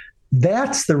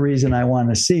 that's the reason I want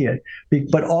to see it.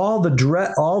 But all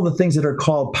the things that are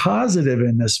called positive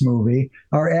in this movie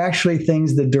are actually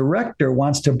things the director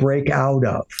wants to break out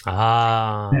of.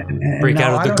 Break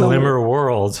out of the glimmer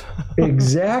world.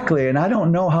 Exactly. And I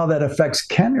don't know how that affects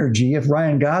Kennergy if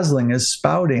Ryan Gosling is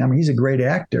spouting. I mean, he's a great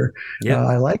actor. Yeah.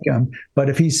 I like him. But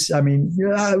if people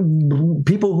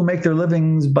who make their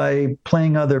livings by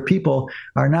playing other people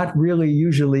are not really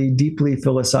usually deeply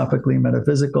philosophically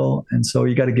metaphysical. And so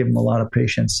you got to give him a lot of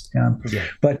patience.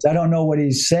 But I don't know what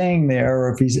he's saying there,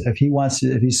 or if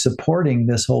he's supporting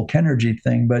this whole Kennergy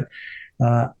thing. But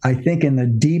I think in the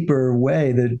deeper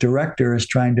way, the director is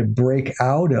trying to break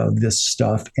out of this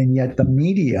stuff, and yet the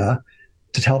media,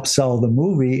 to help sell the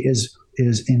movie, is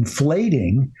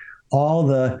inflating all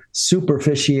the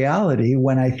superficiality.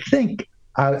 When I think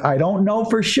I don't know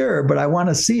for sure, but I want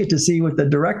to see it to see what the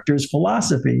director's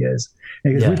philosophy is.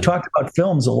 Because we've talked about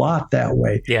films a lot that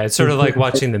way. Yeah, it's sort of like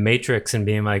watching The Matrix and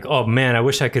being like, oh man, I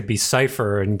wish I could be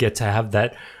Cypher and get to have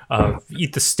that,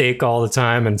 eat the steak all the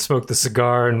time and smoke the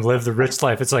cigar and live the rich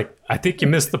life. It's like, I think you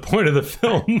missed the point of the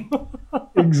film.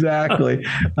 Exactly.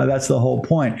 That's the whole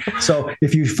point. So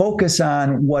if you focus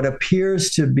on what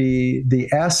appears to be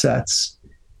the assets,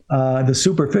 the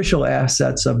superficial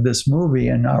assets of this movie,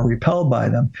 and are repelled by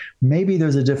them, maybe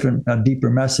there's a deeper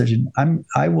message. And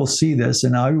I will see this,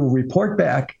 and I will report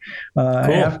back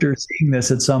after seeing this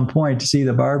at some point to see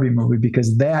the Barbie movie,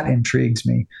 because that intrigues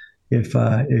me. If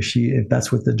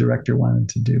that's what the director wanted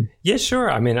to do. Yeah,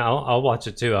 sure. I mean, I'll watch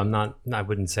it too. I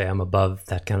wouldn't say I'm above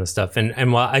that kind of stuff.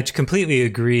 And while I completely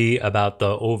agree about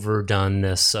the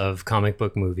overdoneness of comic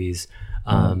book movies,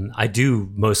 I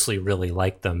do mostly really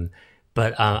like them.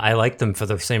 But I like them for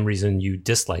the same reason you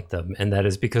dislike them, and that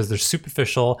is because they're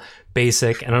superficial,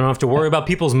 basic, and I don't have to worry about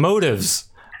people's motives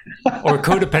or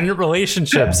codependent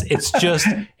relationships. It's just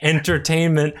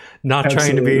entertainment, not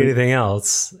trying to be anything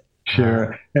else.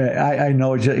 Sure. I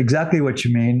know exactly what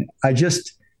you mean.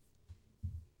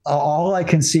 All I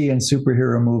can see in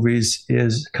superhero movies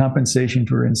is compensation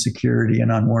for insecurity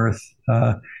and unworth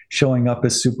showing up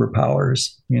as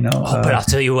superpowers, but I'll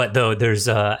tell you what, though, there's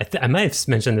I might have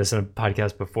mentioned this in a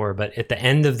podcast before, but at the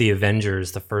end of the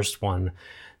Avengers, the first one,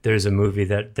 there's a movie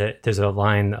that there's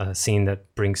a scene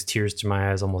that brings tears to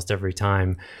my eyes almost every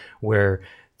time, where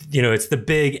it's the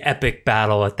big epic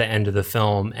battle at the end of the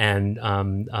film, and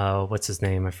what's his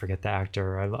name? I forget the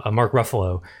actor. Mark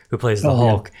Ruffalo, who plays the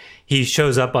Hulk. Yeah. He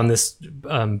shows up on this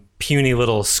puny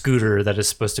little scooter that is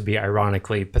supposed to be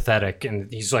ironically pathetic,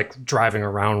 and he's like driving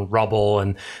around rubble,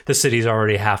 and the city's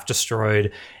already half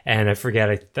destroyed. And I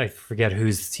forget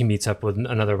he meets up with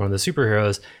another one of the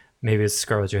superheroes. Maybe it's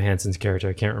Scarlett Johansson's character.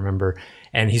 I can't remember.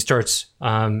 And he starts.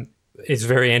 It's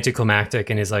very anticlimactic,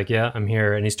 and he's like, yeah, I'm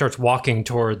here. And he starts walking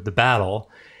toward the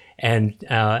battle, and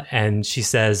she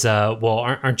says, well,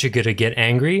 aren't you going to get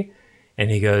angry? And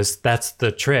he goes, that's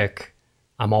the trick.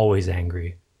 I'm always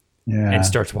angry. Yeah. And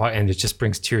starts walking, and it just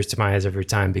brings tears to my eyes every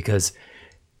time, because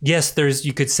yes,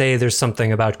 you could say there's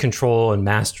something about control and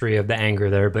mastery of the anger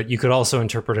there, but you could also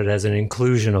interpret it as an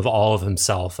inclusion of all of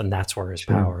himself, and that's where his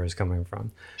power is coming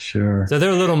from. Sure. So there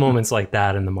are little moments like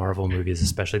that in the Marvel movies,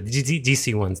 especially. The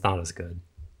DC one's not as good.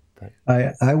 But.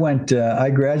 I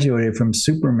graduated from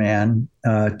Superman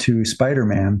to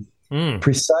Spider-Man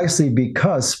precisely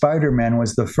because Spider-Man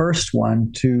was the first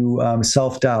one to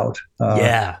self-doubt.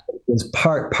 It was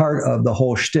part of the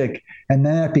whole shtick. And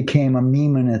then it became a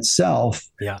meme in itself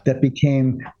that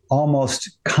became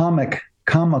almost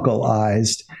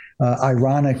comicalized,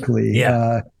 ironically,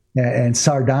 and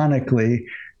sardonically.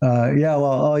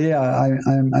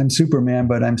 I'm Superman,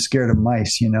 but I'm scared of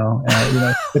mice.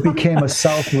 It became a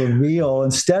self-reveal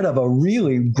instead of a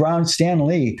really Stan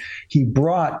Lee. He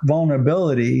brought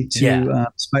vulnerability to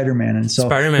Spider-Man, and so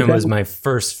Spider-Man was my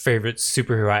first favorite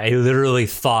superhero. I literally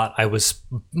thought I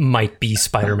might be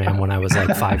Spider-Man when I was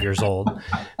like 5 years old,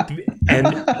 and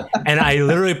I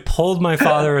literally pulled my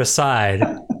father aside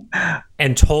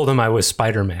and told him I was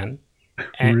Spider-Man.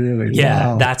 And really? Yeah,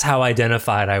 wow. That's how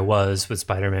identified I was with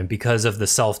Spider-Man, because of the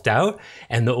self-doubt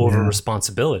and the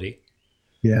over-responsibility.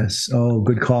 Yes. Oh,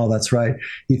 good call. That's right.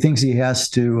 He thinks he has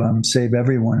to save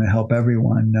everyone and help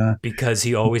everyone. Because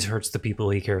he always hurts the people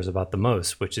he cares about the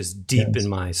most, which is deep in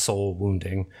my soul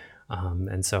wounding.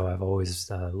 And so I've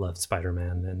always loved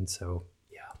Spider-Man. And so,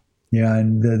 Yeah,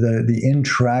 and the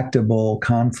intractable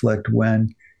conflict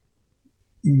when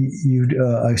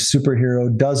a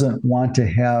superhero doesn't want to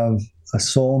have a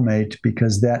soulmate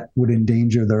because that would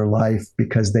endanger their life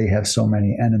because they have so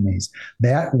many enemies.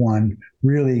 That one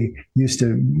really used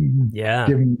to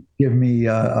give me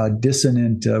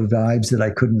dissonant vibes that I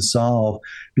couldn't solve,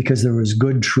 because there was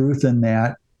good truth in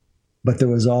that, but there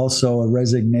was also a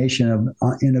resignation of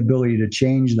inability to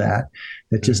change that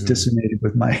just disseminated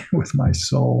with my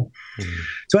soul.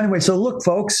 So anyway, so look,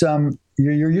 folks,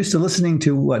 you're used to listening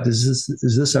to what is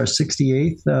this our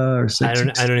 68th or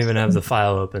 60? I don't even have the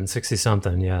file open. 60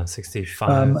 something, yeah,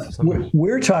 65.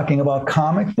 We're talking about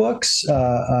comic books,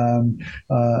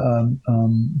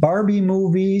 Barbie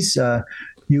movies.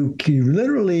 You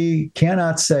literally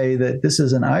cannot say that this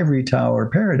is an ivory tower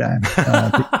paradigm.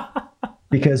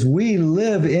 Because we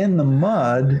live in the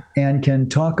mud and can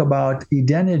talk about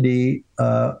Edenity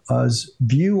as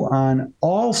view on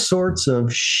all sorts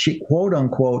of quote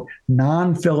unquote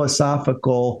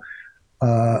non-philosophical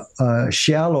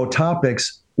shallow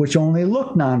topics, which only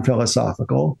look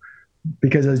non-philosophical.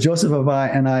 Because as Joseph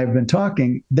and I have been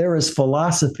talking, there is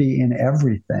philosophy in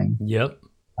everything. Yep.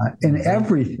 In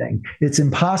everything. It's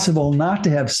impossible not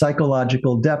to have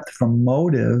psychological depth from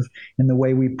motive in the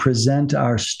way we present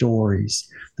our stories,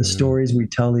 the stories we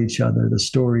tell each other, the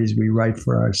stories we write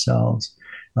for ourselves.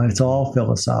 It's all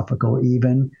philosophical,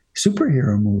 even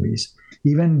superhero movies,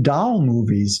 even doll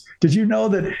movies. Did you know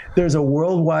that there's a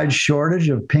worldwide shortage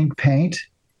of pink paint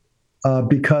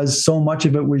because so much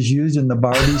of it was used in the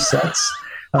Barbie sets?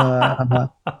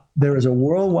 There is a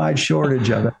worldwide shortage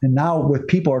of it. And now with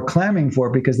people are clamoring for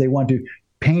it because they want to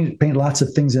paint lots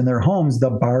of things in their homes, the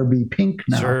Barbie pink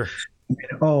now. Sure.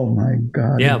 Oh my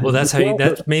God. Yeah, well, that's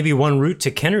maybe one route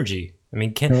to Kenergy. I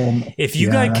mean, if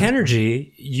you got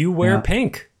Kenergy, you wear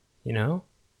pink,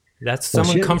 That's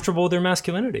someone comfortable with their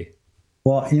masculinity.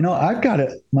 Well, I've got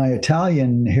my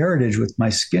Italian heritage with my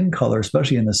skin color,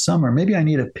 especially in the summer. Maybe I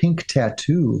need a pink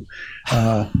tattoo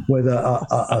with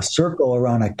a circle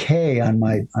around a K on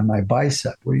my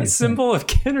bicep. What do you think? Symbol of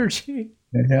Kenergy.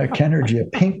 Yeah, Kenergy, a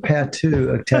pink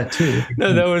tattoo.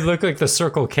 No, that would look like the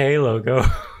Circle K logo.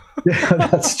 Yeah,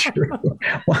 that's true.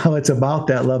 Well, it's about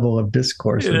that level of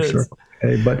discourse for sure.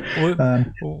 Okay,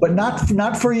 but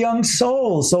not for young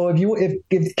souls. So if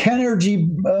Kenergy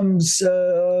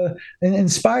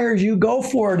inspires you, go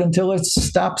for it until it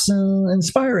stops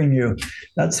inspiring you.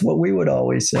 That's what we would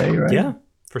always say, right? Yeah,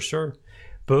 for sure.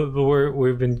 But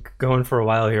we've been going for a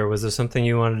while here. Was there something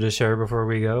you wanted to share before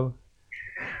we go?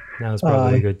 Now's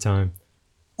probably a good time.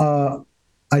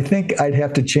 I think I'd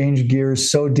have to change gears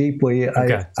so deeply.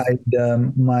 Okay.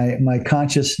 My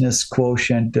consciousness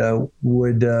quotient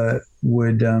would have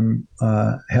an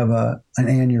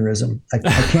aneurysm. I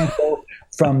can't go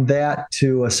from that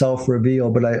to a self reveal,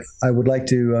 but I would like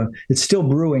to. It's still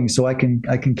brewing, so I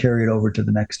can carry it over to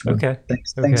the next one. Okay.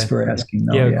 Thanks for asking.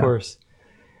 Yeah, of course.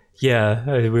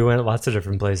 Yeah, we went lots of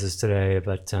different places today,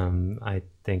 but I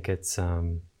think it's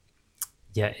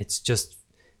it's just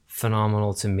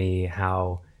phenomenal to me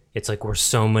how it's like we're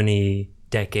so many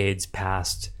decades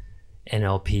past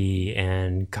NLP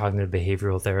and cognitive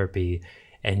behavioral therapy,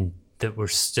 and that we're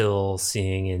still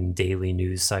seeing in daily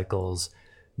news cycles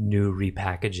new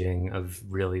repackaging of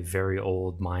really very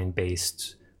old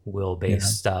mind-based,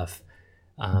 will-based stuff.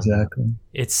 Exactly.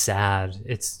 It's sad.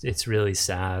 It's really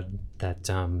sad that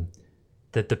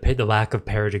that the lack of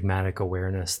paradigmatic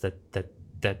awareness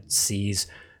that sees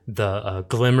the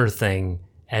glimmer thing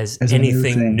as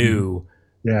anything new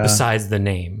besides the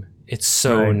name. It's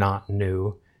so not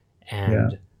new.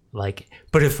 And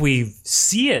but if we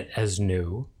see it as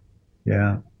new,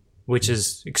 which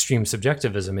is extreme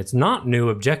subjectivism, it's not new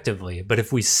objectively, but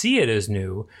if we see it as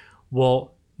new,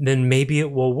 well, then maybe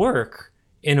it will work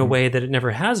in a way that it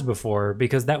never has before,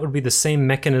 because that would be the same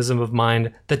mechanism of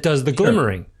mind that does the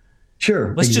glimmering.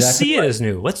 Sure. Let's just see it as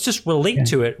new. Let's just relate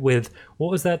to it with, what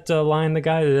was that line, the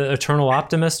guy, the eternal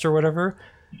optimist or whatever?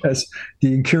 Yes,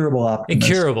 the incurable optimist.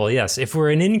 Incurable, yes. If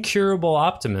we're an incurable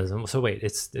optimism, so wait,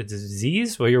 it's a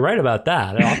disease? Well, you're right about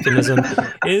that. Optimism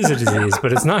is a disease,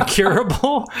 but it's not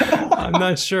curable? I'm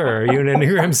not sure. Are you an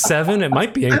Enneagram 7? It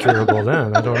might be incurable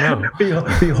then. I don't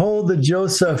know. Behold the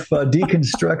Joseph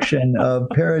deconstruction of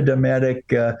paradigmatic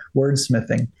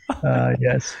wordsmithing.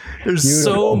 Yes. There's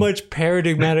so much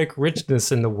paradigmatic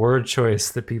richness in the word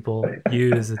choice that people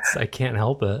use. I can't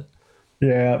help it.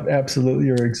 Yeah, absolutely.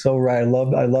 You're so right. I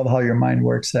love how your mind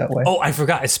works that way. Oh, I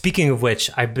forgot. Speaking of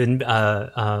which, I've been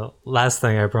last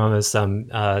thing I promised.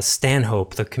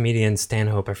 Stanhope, the comedian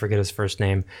Stanhope, I forget his first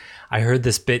name. I heard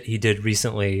this bit he did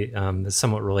recently, that's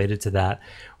somewhat related to that,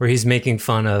 where he's making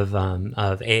fun of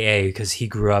AA because he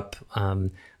grew up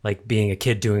like being a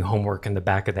kid doing homework in the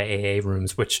back of the AA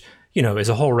rooms, which is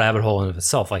a whole rabbit hole in of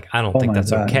itself. Like, I don't think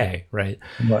that's okay, right?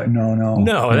 But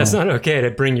no, that's not okay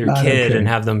to bring your kid and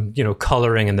have them,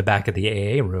 coloring in the back of the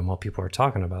AA room while people are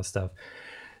talking about stuff.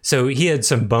 So he had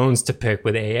some bones to pick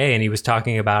with AA, and he was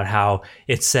talking about how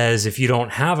it says if you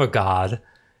don't have a God,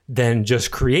 then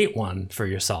just create one for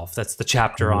yourself. That's the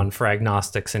chapter on for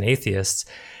agnostics and atheists.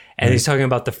 And he's talking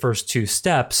about the first two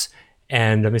steps.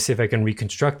 And let me see if I can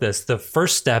reconstruct this. The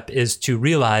first step is to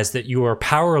realize that you are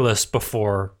powerless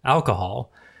before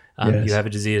alcohol. You have a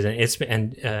disease,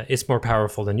 and it's more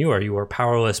powerful than you are. You are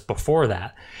powerless before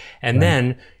that. And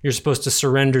then you're supposed to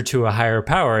surrender to a higher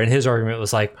power. And his argument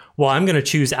was like, well, I'm going to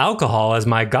choose alcohol as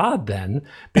my God then,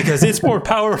 because it's more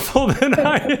powerful than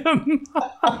I am.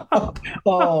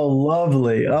 Oh,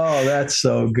 lovely. Oh, that's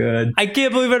so good. I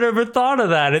can't believe I never thought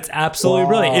of that. It's absolutely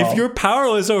brilliant. If you're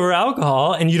powerless over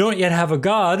alcohol and you don't yet have a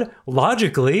God,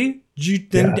 logically,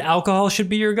 then alcohol should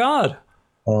be your God.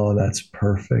 Oh, that's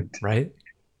perfect. Right?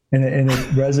 And it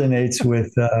resonates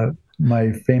with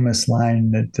my famous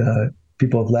line that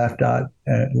people have laughed at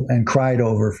and cried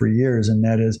over for years, and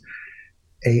that is,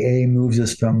 AA moves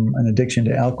us from an addiction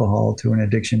to alcohol to an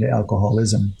addiction to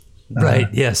alcoholism. Right.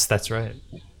 Yes, that's right.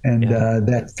 And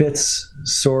that fits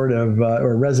sort of,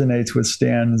 or resonates with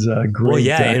Stan's great... Well,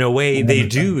 yeah, in a way they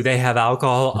do. They have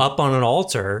alcohol up on an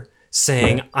altar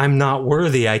saying, I'm not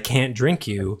worthy, I can't drink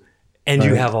you, and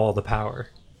you have all the power.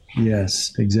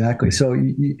 Yes, exactly. So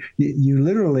you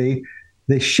literally,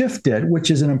 they shift it, which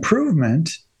is an improvement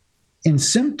in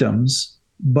symptoms,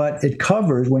 but it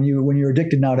covers when you're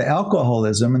addicted now to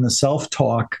alcoholism and the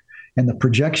self-talk and the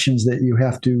projections that you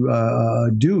have to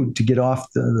do to get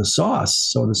off the sauce,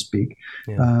 so to speak.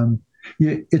 Yeah.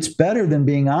 It's better than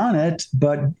being on it,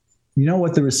 but you know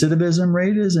what the recidivism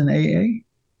rate is in AA?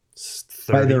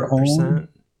 30%? By their own?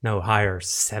 No, higher,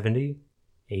 70,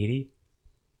 80?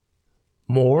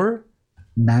 More?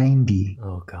 90.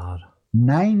 Oh, God.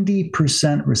 90%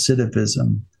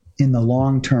 recidivism in the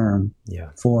long term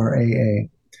for AA.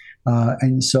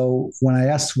 And so when I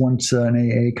asked once an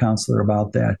AA counselor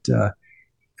about that,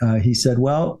 he said,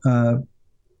 well,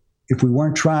 if we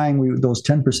weren't trying, those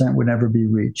 10% would never be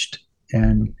reached.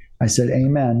 And I said,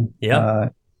 amen.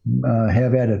 Have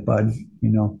at it, bud.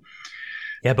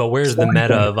 Yeah, but where's the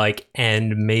meta of like,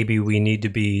 and maybe we need to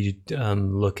be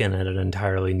looking at an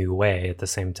entirely new way at the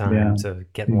same time to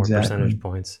get more percentage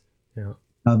points. Yeah.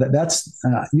 That's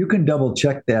you can double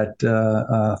check that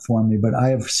for me, but I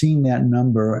have seen that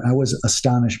number. I was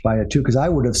astonished by it too, because I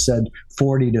would have said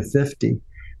 40 to 50.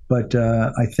 But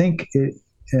I think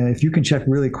if you can check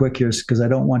really quick here, because I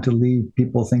don't want to leave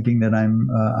people thinking that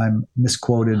I'm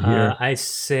misquoted here. I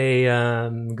say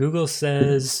Google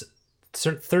says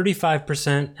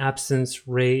 35% absence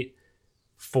rate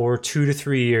for 2 to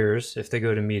 3 years if they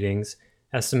go to meetings.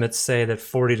 Estimates say that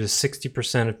 40 to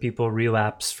 60% of people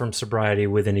relapse from sobriety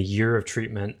within a year of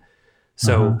treatment.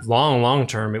 So long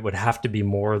term, it would have to be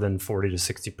more than 40 to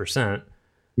 60%.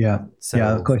 Yeah. So,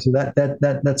 yeah, of course. So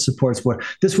that supports what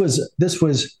this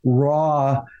was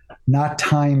raw, not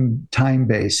time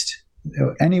based.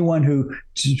 Anyone who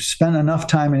spent enough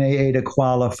time in AA to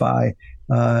qualify,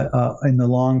 in the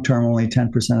long term, only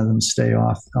 10% of them stay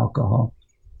off alcohol.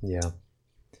 Yeah.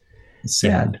 It's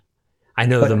sad. Yeah. I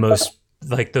know the most,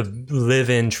 like the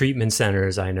live-in treatment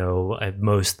centers, I know at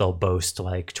most they'll boast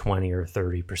like 20 or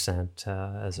 30%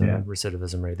 as a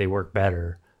recidivism rate. They work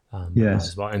better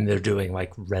as well. And they're doing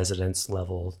like residence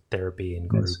level therapy in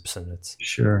groups. And it's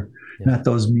not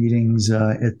those meetings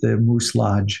at the Moose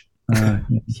Lodge.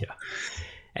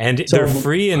 And they're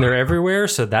free and they're everywhere,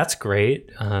 so that's great.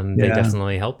 They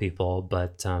definitely help people,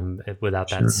 but without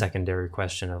that secondary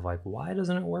question of like, why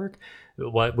doesn't it work?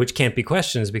 Which can't be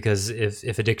questions, because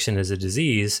if addiction is a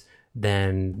disease,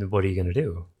 then what are you going to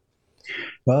do?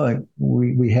 Well,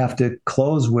 we have to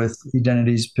close with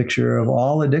Edenity's picture of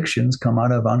all addictions come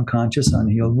out of unconscious,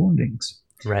 unhealed woundings.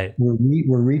 Right.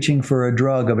 We're reaching for a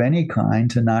drug of any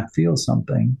kind to not feel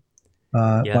something.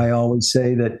 I always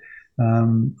say that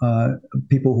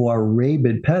people who are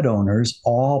rabid pet owners,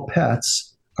 all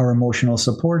pets are emotional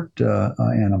support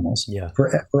animals. Yeah.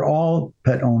 For all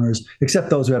pet owners, except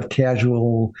those who have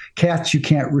casual cats, you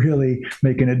can't really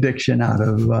make an addiction out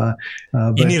of.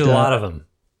 You need a lot of them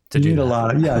to do that. You need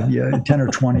a lot of 10 or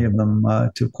 20 of them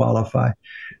to qualify.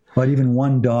 But even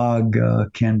one dog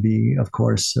can be, of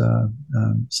course,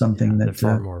 something that they're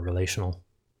far more relational.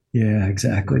 Yeah,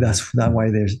 exactly. That's why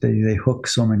they hook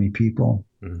so many people.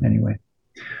 Mm-hmm. Anyway,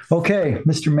 okay,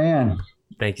 Mr. Mann.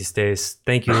 Thank you, Stace.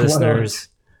 Thank you, listeners.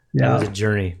 That was a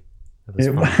journey.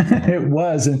 It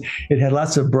was, and it had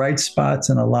lots of bright spots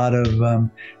and a lot of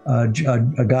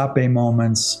agape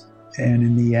moments. And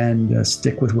in the end,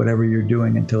 stick with whatever you're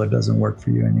doing until it doesn't work for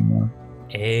you anymore.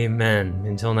 Amen.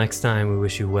 Until next time, we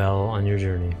wish you well on your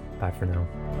journey. Bye for now.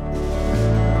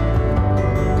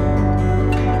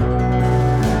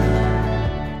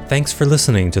 Thanks for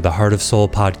listening to the Heart of Soul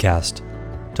podcast.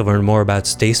 To learn more about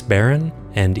Stace Barron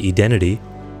and Edenity,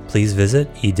 please visit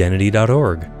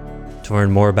Edenity.org. To learn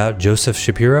more about Joseph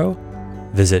Shapiro,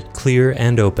 visit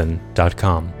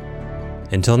clearandopen.com.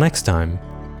 Until next time,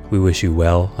 we wish you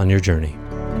well on your journey.